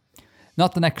 yeah.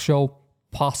 Not the next show,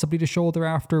 possibly the show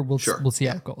thereafter. We'll see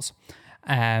how it goes.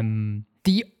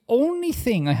 The only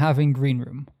thing I have in Green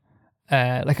Room,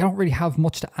 I don't really have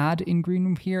much to add in Green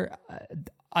Room here.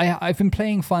 I've been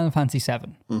playing Final Fantasy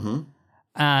VII,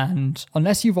 and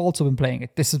unless you've also been playing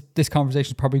it, this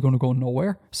conversation is probably going to go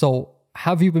nowhere. So,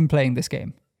 have you been playing this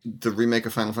game? The remake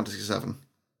of Final Fantasy VII?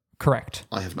 Correct.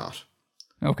 I have not.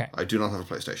 Okay. I do not have a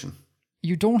PlayStation.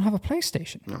 You don't have a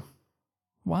PlayStation? No.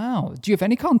 Wow. Do you have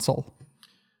any console?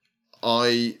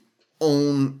 I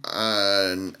own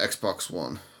an Xbox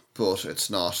One, but it's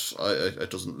not.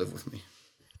 It doesn't live with me.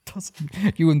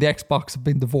 You and the Xbox have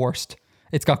been divorced.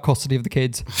 It's got custody of the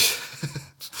kids.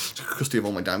 Custody of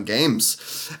all my damn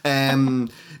games. No,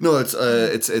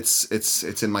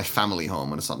 it's in my family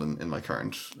home, and it's not in my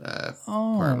current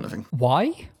where I'm living.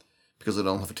 Why? Because I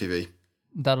don't have a TV.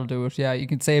 That'll do it. Yeah, you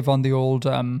can save on the old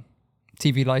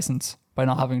TV license by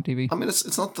not having a TV. I mean,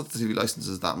 it's not that the TV license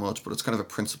is that much, but it's kind of a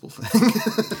principle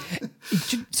thing.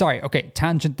 Sorry, okay,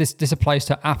 tangent. This applies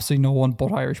to absolutely no one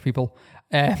but Irish people.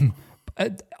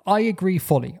 I agree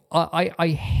fully. I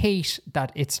hate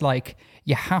that it's like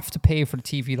you have to pay for the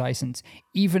TV license,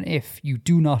 even if you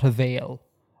do not avail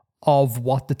of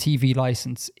what the TV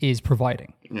license is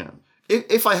providing. Yeah.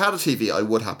 If I had a TV, I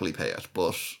would happily pay it,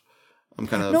 but I'm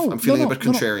I'm feeling a bit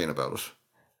contrarian about it.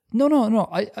 No.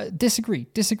 I disagree.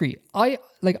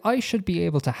 I should be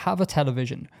able to have a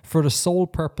television for the sole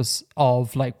purpose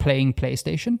of playing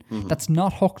PlayStation that's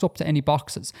not hooked up to any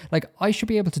boxes. I should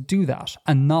be able to do that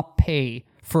and not pay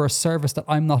for a service that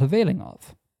I'm not availing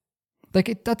of.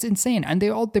 That's insane. And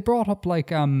they brought up I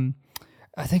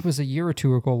think it was a year or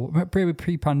two ago,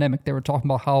 pre-pandemic, they were talking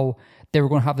about how they were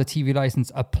going to have the TV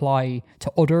license apply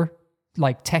to other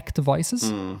tech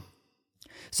devices.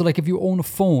 So if you own a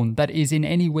phone that is in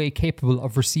any way capable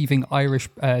of receiving Irish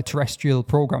terrestrial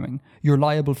programming, you're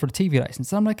liable for the TV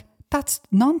license. And I'm like, that's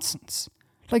nonsense.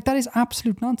 That is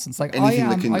absolute nonsense. Anything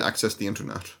that can access the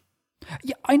internet.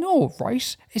 Yeah, I know,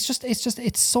 right?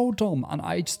 It's so dumb, and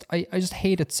I just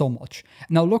hate it so much.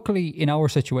 Now, luckily, in our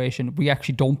situation, we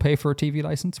actually don't pay for a TV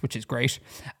license, which is great,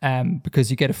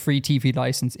 because you get a free TV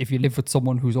license if you live with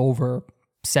someone who's over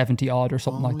 70 odd or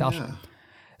something like that. Yeah.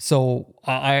 So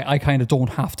I kind of don't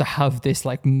have to have this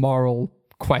moral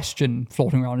question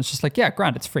floating around. It's just yeah,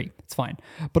 grand, it's free, it's fine.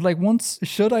 But once,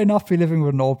 should I not be living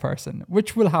with an old person,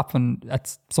 which will happen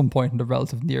at some point in the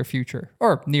relative near future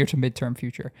or near to midterm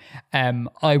future,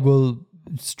 I will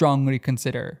strongly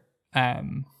consider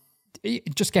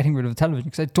just getting rid of the television,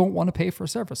 because I don't want to pay for a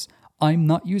service I'm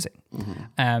not using.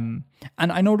 And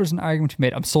I know there's an argument to be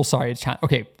made. I'm so sorry.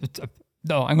 Okay,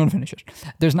 no, I'm going to finish it.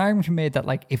 There's an argument to be made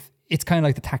that if it's kind of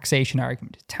like the taxation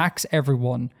argument, tax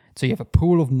everyone so you have a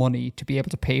pool of money to be able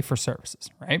to pay for services,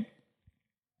 right?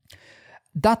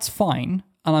 That's fine,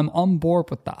 and I'm on board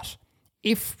with that.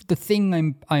 If the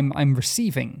thing I'm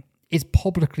receiving is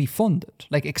publicly funded,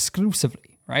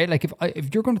 exclusively, right?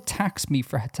 If you're going to tax me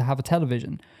to have a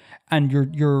television, and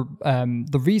your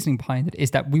the reasoning behind it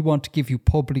is that we want to give you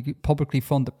publicly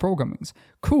funded programmings,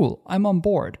 cool, I'm on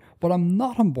board. What I'm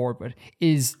not on board with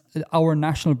is our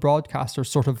national broadcaster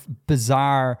sort of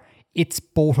bizarre, it's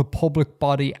both a public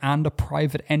body and a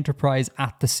private enterprise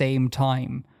at the same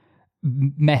time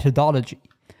methodology,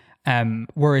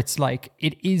 where it's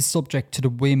it is subject to the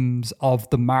whims of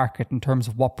the market in terms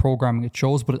of what programming it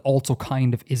shows, but it also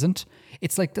kind of isn't.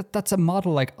 It's that's a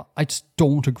model I just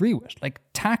don't agree with.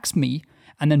 Tax me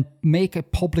and then make a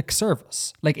public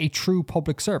service, like a true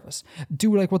public service.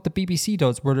 Do like what the BBC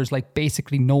does, where there's like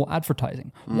basically no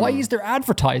advertising. Why is there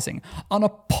advertising on a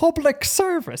public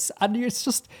service? And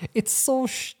it's so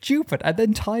stupid. And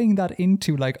then tying that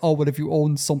into like, oh, well, if you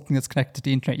own something that's connected to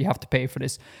the internet, you have to pay for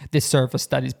this service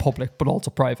that is public but also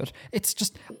private. It's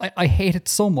just, I hate it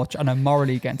so much, and I'm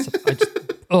morally against it. I just,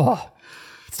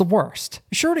 it's the worst.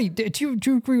 Surely, do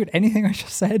you agree with anything I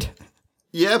just said?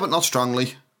 Yeah, but not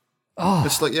strongly.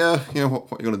 It's like, yeah, you know,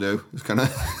 what are you going to do? It's kind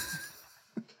of...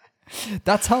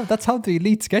 That's how the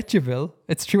elites get you, Bill.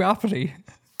 It's true apathy.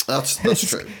 That's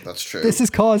true. That's true. This is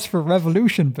cause for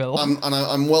revolution, Bill.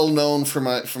 I'm well known for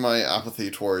my apathy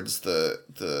towards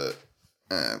the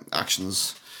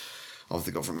actions of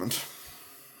the government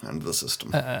and the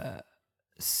system.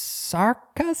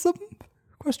 Sarcasm?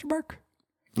 Question mark?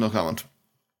 No comment.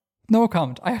 No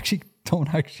comment. I actually don't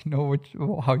know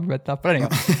how you read that. But anyway,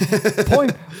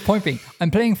 point being,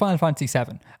 I'm playing Final Fantasy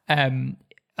VII.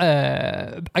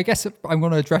 I guess I'm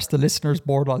going to address the listeners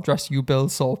more. I'll address you, Bill.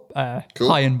 So cool.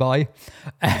 Hi and bye.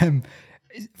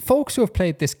 Folks who have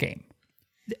played this game,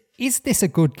 is this a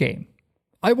good game?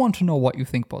 I want to know what you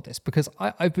think about this, because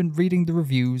I've been reading the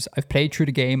reviews. I've played through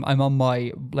the game. I'm on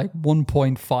my like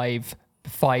 1.5th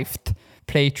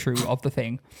playthrough of the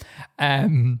thing.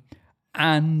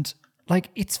 And like,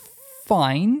 it's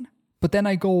fine, but then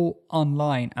I go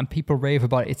online and people rave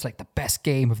about it. It's like the best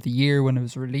game of the year when it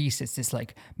was released. It's this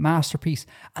like masterpiece.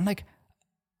 And like,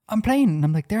 I'm playing and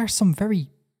I'm like, there are some very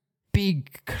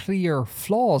big, clear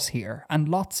flaws here, and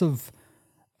lots of,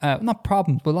 not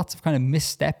problems, but lots of kind of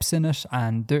missteps in it.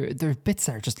 And there are bits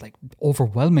that are just like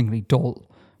overwhelmingly dull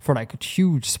for like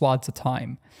huge swaths of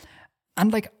time.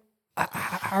 And like,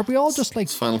 are we all just like...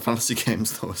 It's Final Fantasy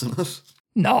games though, isn't it?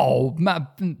 No,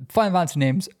 Final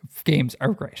Fantasy games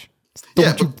are great.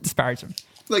 Don't disparage them.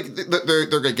 Like,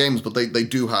 they're great games, but they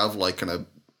do have like kind of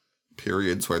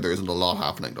periods where there isn't a lot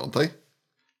happening, don't they?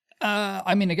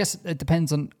 I mean, I guess it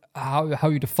depends on how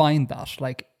you define that.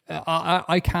 Like,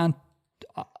 I can't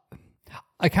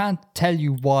tell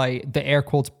you why the air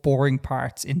quotes boring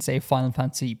parts in, say, Final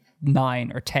Fantasy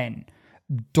 9 or 10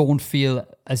 don't feel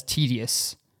as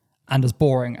tedious and as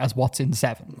boring as what's in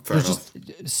 7. There's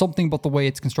just something about the way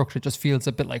it's constructed just feels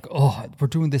a bit like, oh, we're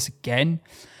doing this again.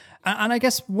 And I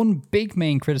guess one big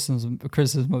main criticism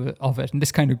of it, and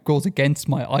this kind of goes against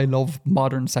my I love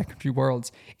modern secondary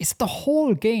worlds, is that the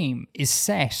whole game is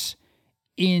set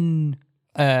in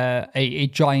a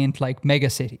giant like mega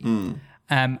city.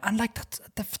 And like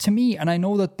that to me, and I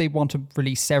know that they want to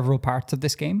release several parts of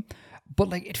this game, but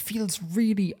like it feels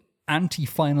really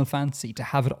anti-Final Fantasy to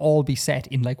have it all be set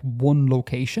in like one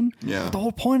location. Yeah. But the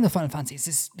whole point of the Final Fantasy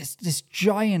is this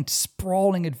giant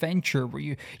sprawling adventure where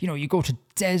you go to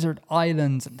desert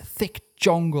islands and thick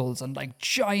jungles and like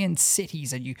giant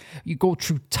cities, and you go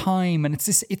through time, and it's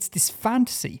this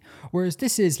fantasy. Whereas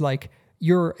this is like,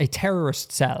 you're a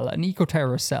terrorist cell, an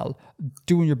eco-terrorist cell,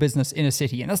 doing your business in a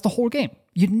city, and that's the whole game.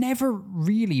 You never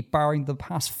really, barring the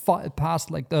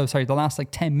the last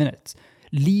like 10 minutes,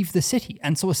 leave the city.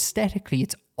 And so aesthetically,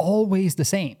 it's always the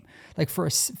same. Like for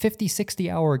a 50, 60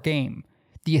 hour game,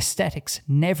 the aesthetics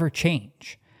never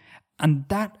change. And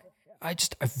that, I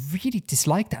really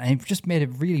dislike that. And it just made it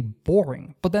really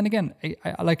boring. But then again,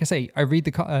 I like I say, I read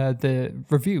the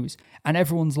reviews, and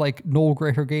everyone's like, no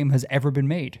greater game has ever been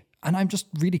made. And I'm just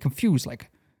really confused. Like,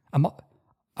 am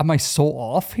I so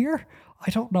off here? I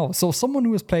don't know. So someone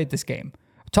who has played this game,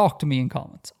 talk to me in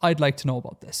comments. I'd like to know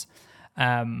about this.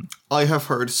 I have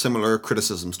heard similar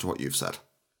criticisms to what you've said.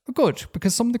 Good,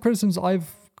 because some of the criticisms I've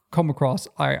come across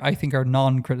I think are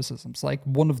non-criticisms. Like,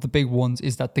 one of the big ones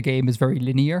is that the game is very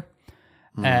linear.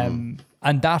 And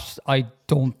that I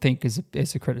don't think is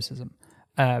a criticism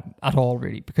at all,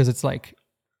 really, because it's like,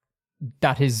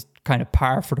 that is kind of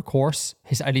par for the course,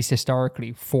 at least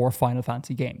historically, for Final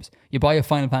Fantasy games. You buy a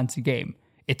Final Fantasy game,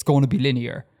 it's going to be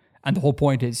linear, and the whole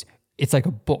point is, it's like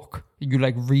a book. You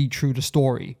like read through the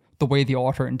story the way the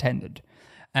author intended.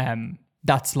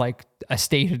 That's like a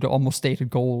almost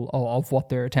stated goal of what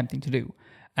they're attempting to do.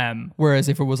 Whereas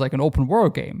if it was like an open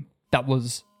world game that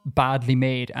was badly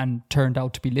made and turned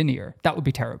out to be linear, that would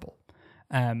be terrible.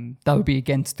 That would be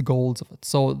against the goals of it.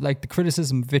 So like the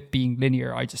criticism of it being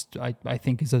linear, I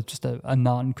think is just a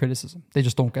non-criticism. They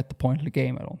just don't get the point of the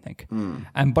game, I don't think.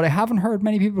 But I haven't heard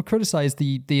many people criticize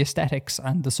the aesthetics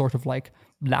and the sort of like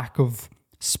lack of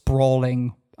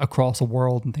sprawling across a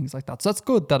world and things like that. So that's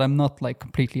good that I'm not like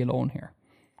completely alone here.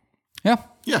 Yeah.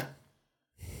 There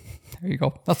you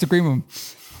go. That's the green room.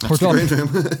 We're done.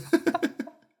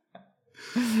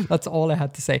 That's all I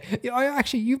had to say.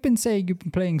 You've been saying you've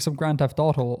been playing some Grand Theft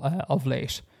Auto of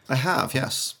late. I have,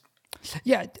 yes.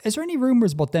 Yeah, is there any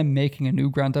rumors about them making a new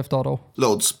Grand Theft Auto?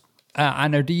 Loads.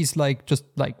 And are these like just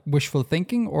like wishful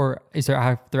thinking, or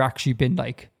have there actually been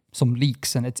like some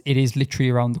leaks and it is literally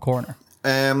around the corner?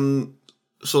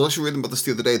 So I was actually reading about this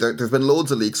the other day. There's been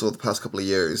loads of leaks over the past couple of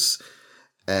years.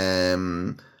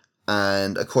 And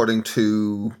according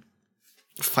to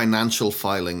financial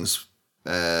filings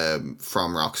from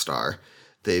Rockstar,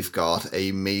 they've got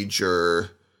a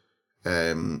major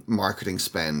marketing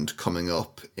spend coming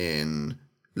up in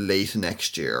late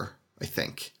next year, I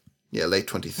think. Yeah, late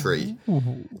 23,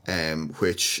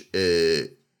 which,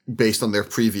 based on their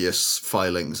previous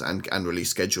filings and release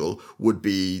schedule, would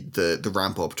be the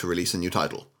ramp up to release a new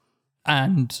title.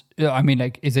 And, I mean,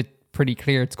 like, is it pretty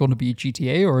clear it's going to be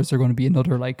GTA, or is there going to be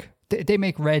another, like... They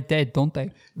make Red Dead, don't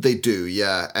they? They do,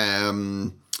 yeah.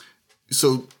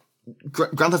 So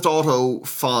Grand Theft Auto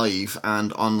 5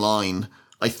 and Online,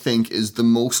 I think, is the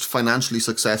most financially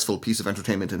successful piece of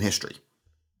entertainment in history.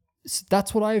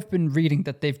 That's what I've been reading,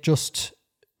 that they've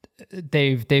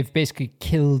basically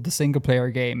killed the single player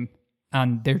game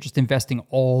and they're just investing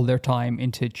all their time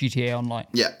into GTA Online.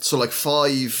 Yeah, so like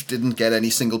 5 didn't get any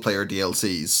single player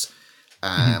DLCs.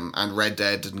 And Red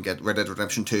Dead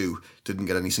Redemption 2 didn't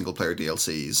get any single player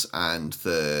DLCs, and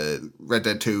the Red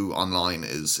Dead 2 Online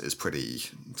is pretty,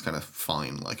 it's kind of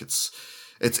fine. Like it's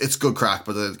good crack,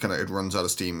 but it runs out of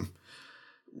steam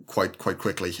quite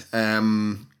quickly.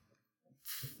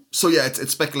 So yeah,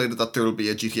 it's speculated that there will be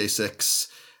a GTA 6.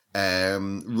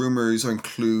 Rumors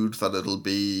include that it'll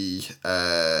be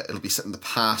set in the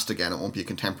past again. It won't be a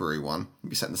contemporary one. It'll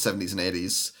be set in the 70s and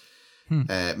 80s.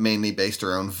 Mainly based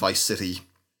around Vice City,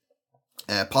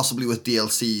 possibly with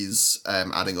DLCs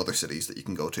adding other cities that you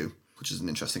can go to, which is an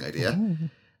interesting idea. Ooh,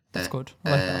 that's good. I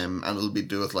like that. And it'll be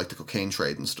do with like the cocaine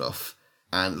trade and stuff.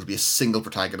 And it'll be a single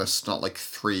protagonist, not like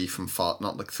three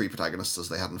protagonists as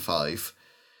they had in 5.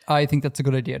 I think that's a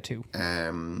good idea too.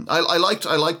 I liked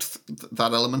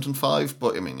that element in 5,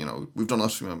 but I mean, we've done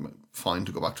it. Fine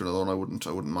to go back to another one. I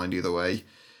wouldn't mind either way.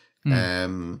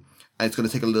 And it's going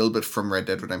to take a little bit from Red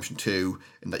Dead Redemption 2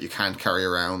 in that you can't carry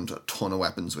around a ton of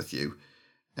weapons with you.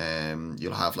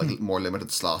 You'll have like more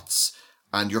limited slots,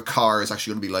 and your car is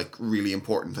actually going to be like really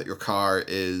important. That your car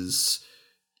is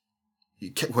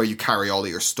where you carry all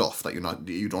of your stuff that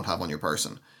you don't have on your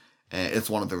person. It's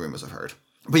one of the rumors I've heard.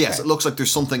 But yes, It looks like there's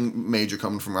something major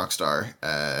coming from Rockstar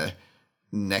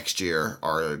next year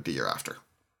or the year after.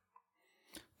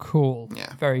 Cool.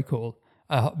 Yeah. Very cool.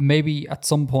 Maybe at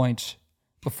some point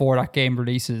before that game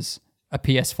releases, a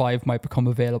PS5 might become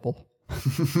available.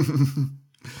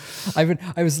 I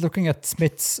was looking at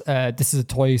Smith's. This is a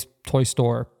toy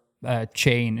store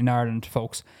chain in Ireland,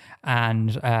 folks,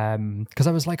 and because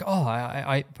I was like,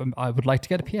 I would like to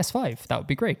get a PS5. That would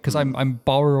be great because I'm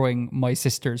borrowing my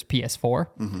sister's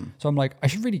PS4, so I'm like, I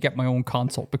should really get my own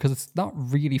console because it's not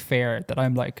really fair that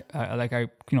I'm like I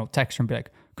text her and be like,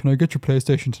 can I get your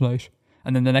PlayStation tonight?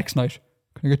 And then the next night,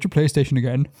 can I get your PlayStation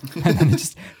again? And then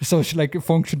so she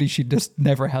functionally she just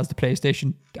never has the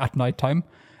PlayStation at night time,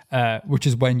 which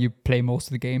is when you play most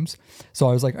of the games. So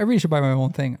I was like, I really should buy my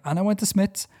own thing. And I went to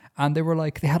Smith's and they were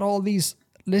like, they had all these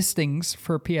listings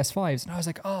for PS5s. And I was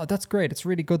like, oh, that's great. It's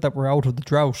really good that we're out of the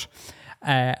drought.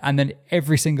 And then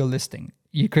every single listing,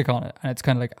 you click on it and it's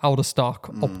kind of like out of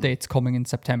stock, updates coming in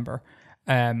September.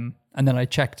 And then I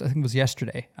checked, I think it was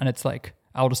yesterday, and it's like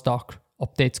out of stock,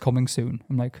 updates coming soon.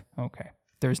 I'm like, okay.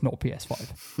 There's no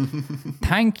PS5.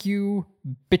 Thank you,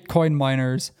 Bitcoin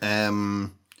miners.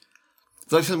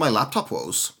 It's actually my laptop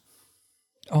woes.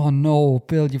 Oh no,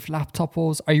 Bill, you've laptop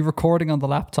woes. Are you recording on the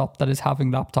laptop that is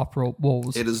having laptop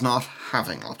woes? It is not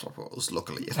having laptop woes.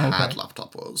 Luckily, it had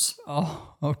laptop woes.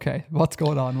 Oh, okay. What's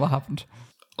going on? What happened?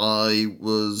 I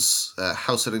was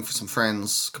house sitting for some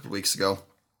friends a couple of weeks ago,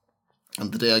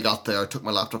 and the day I got there, I took my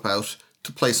laptop out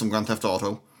to play some Grand Theft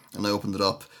Auto, and I opened it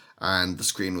up, and the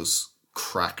screen was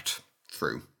cracked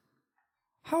through.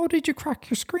 How did you crack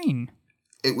your screen?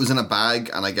 It was in a bag,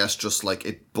 and I guess just like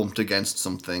it bumped against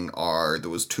something, or there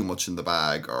was too much in the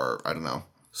bag, or I don't know.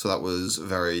 So that was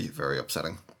very, very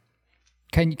upsetting.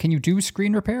 Can you do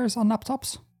screen repairs on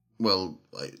laptops? Well,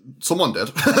 someone did.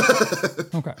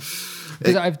 Okay.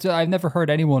 Because I've never heard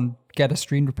anyone get a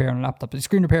screen repair on a laptop.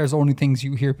 Screen repair is only things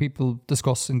you hear people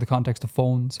discuss in the context of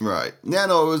phones. Right. Yeah,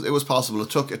 no, it was possible. It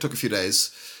took a few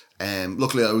days.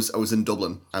 Luckily, I was in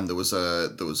Dublin, and there was a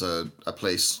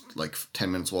place like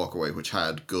 10 minutes walk away which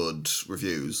had good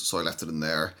reviews, so I left it in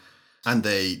there, and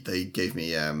they gave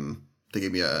me a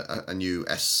new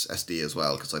SSD as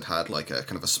well because I'd had like a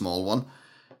kind of a small one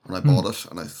when I bought it,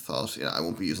 and I thought I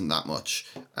won't be using that much,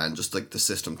 and just like the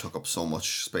system took up so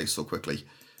much space so quickly,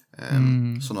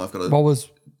 so now I've got a.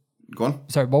 Go on.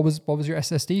 Sorry, what was your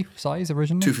SSD size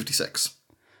originally? 256.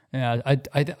 Yeah,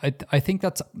 I think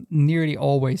that's nearly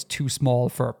always too small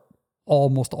for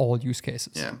almost all use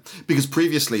cases. Yeah, because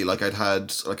previously, like I'd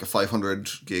had like a 500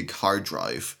 gig hard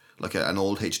drive, like an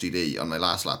old HDD on my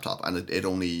last laptop, and it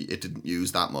didn't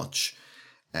use that much.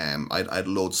 I'd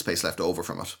loads of space left over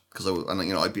from it because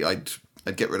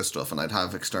I'd get rid of stuff and I'd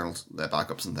have external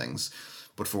backups and things,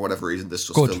 but for whatever reason this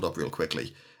just filled up real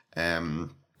quickly.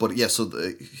 But yeah, so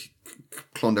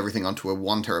cloned everything onto a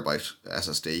 1 terabyte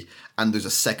SSD, and there's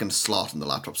a second slot in the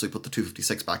laptop, so you put the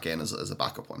 256 back in as a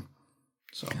backup one.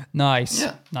 So nice.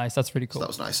 Yeah. Nice. That's really cool. So that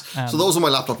was nice. So those are my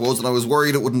laptop woes, and I was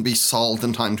worried it wouldn't be solved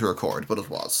in time to record, but it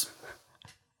was.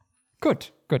 Good.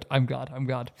 I'm glad.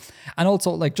 And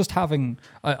also, like, just having,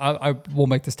 I won't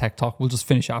make this tech talk. We'll just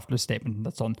finish after the statement and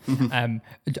that's done.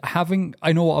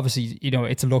 I know obviously,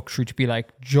 it's a luxury to be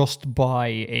like, just buy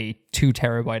a 2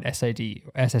 terabyte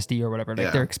SSD or whatever.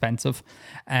 Like, they're expensive.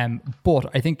 But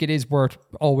I think it is worth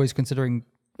always considering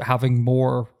having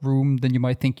more room than you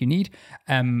might think you need,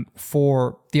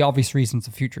 for the obvious reasons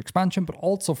of future expansion, but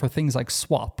also for things like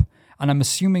swap. And I'm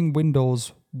assuming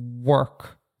Windows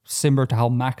work similar to how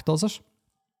Mac does it,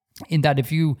 in that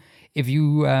if you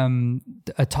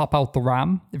top out the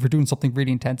RAM, if you're doing something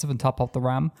really intensive and top out the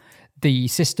RAM, the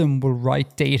system will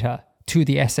write data to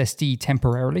the SSD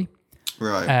temporarily,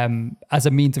 right? As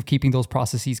a means of keeping those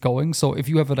processes going. So if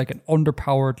you have like an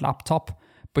underpowered laptop,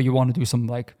 but you want to do some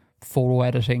like photo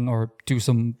editing or do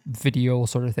some video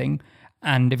sort of thing,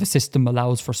 and if a system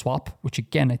allows for swap, which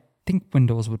again I think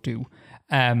Windows would do,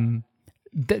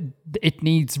 it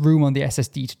needs room on the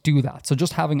SSD to do that. So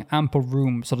just having ample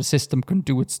room so the system can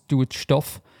do its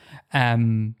stuff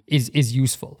is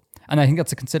useful. And I think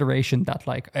that's a consideration that,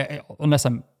 like, unless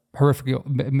I'm horrifically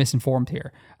misinformed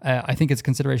here, I think it's a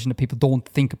consideration that people don't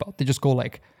think about. They just go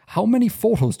like, how many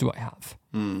photos do I have?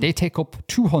 They take up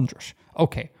 200.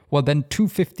 Okay, well then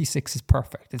 256 is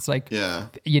perfect. It's like,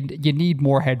 you need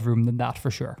more headroom than that for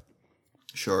sure.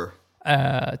 Sure.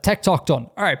 Tech talk done.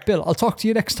 All right, Bill, I'll talk to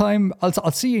you next time.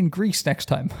 I'll see you in Greece next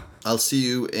time. I'll see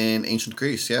you in ancient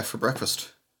Greece, for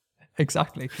breakfast.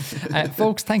 Exactly.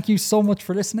 Folks, thank you so much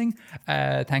for listening.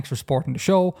 Thanks for supporting the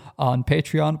show on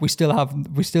Patreon. We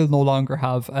still no longer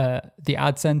have the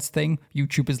AdSense thing.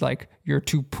 YouTube is like, you're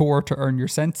too poor to earn your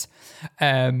cents.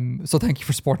 So thank you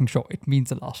for supporting the show. It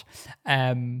means a lot.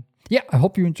 I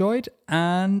hope you enjoyed.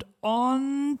 And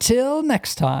until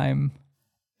next time,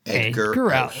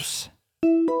 Edgar out.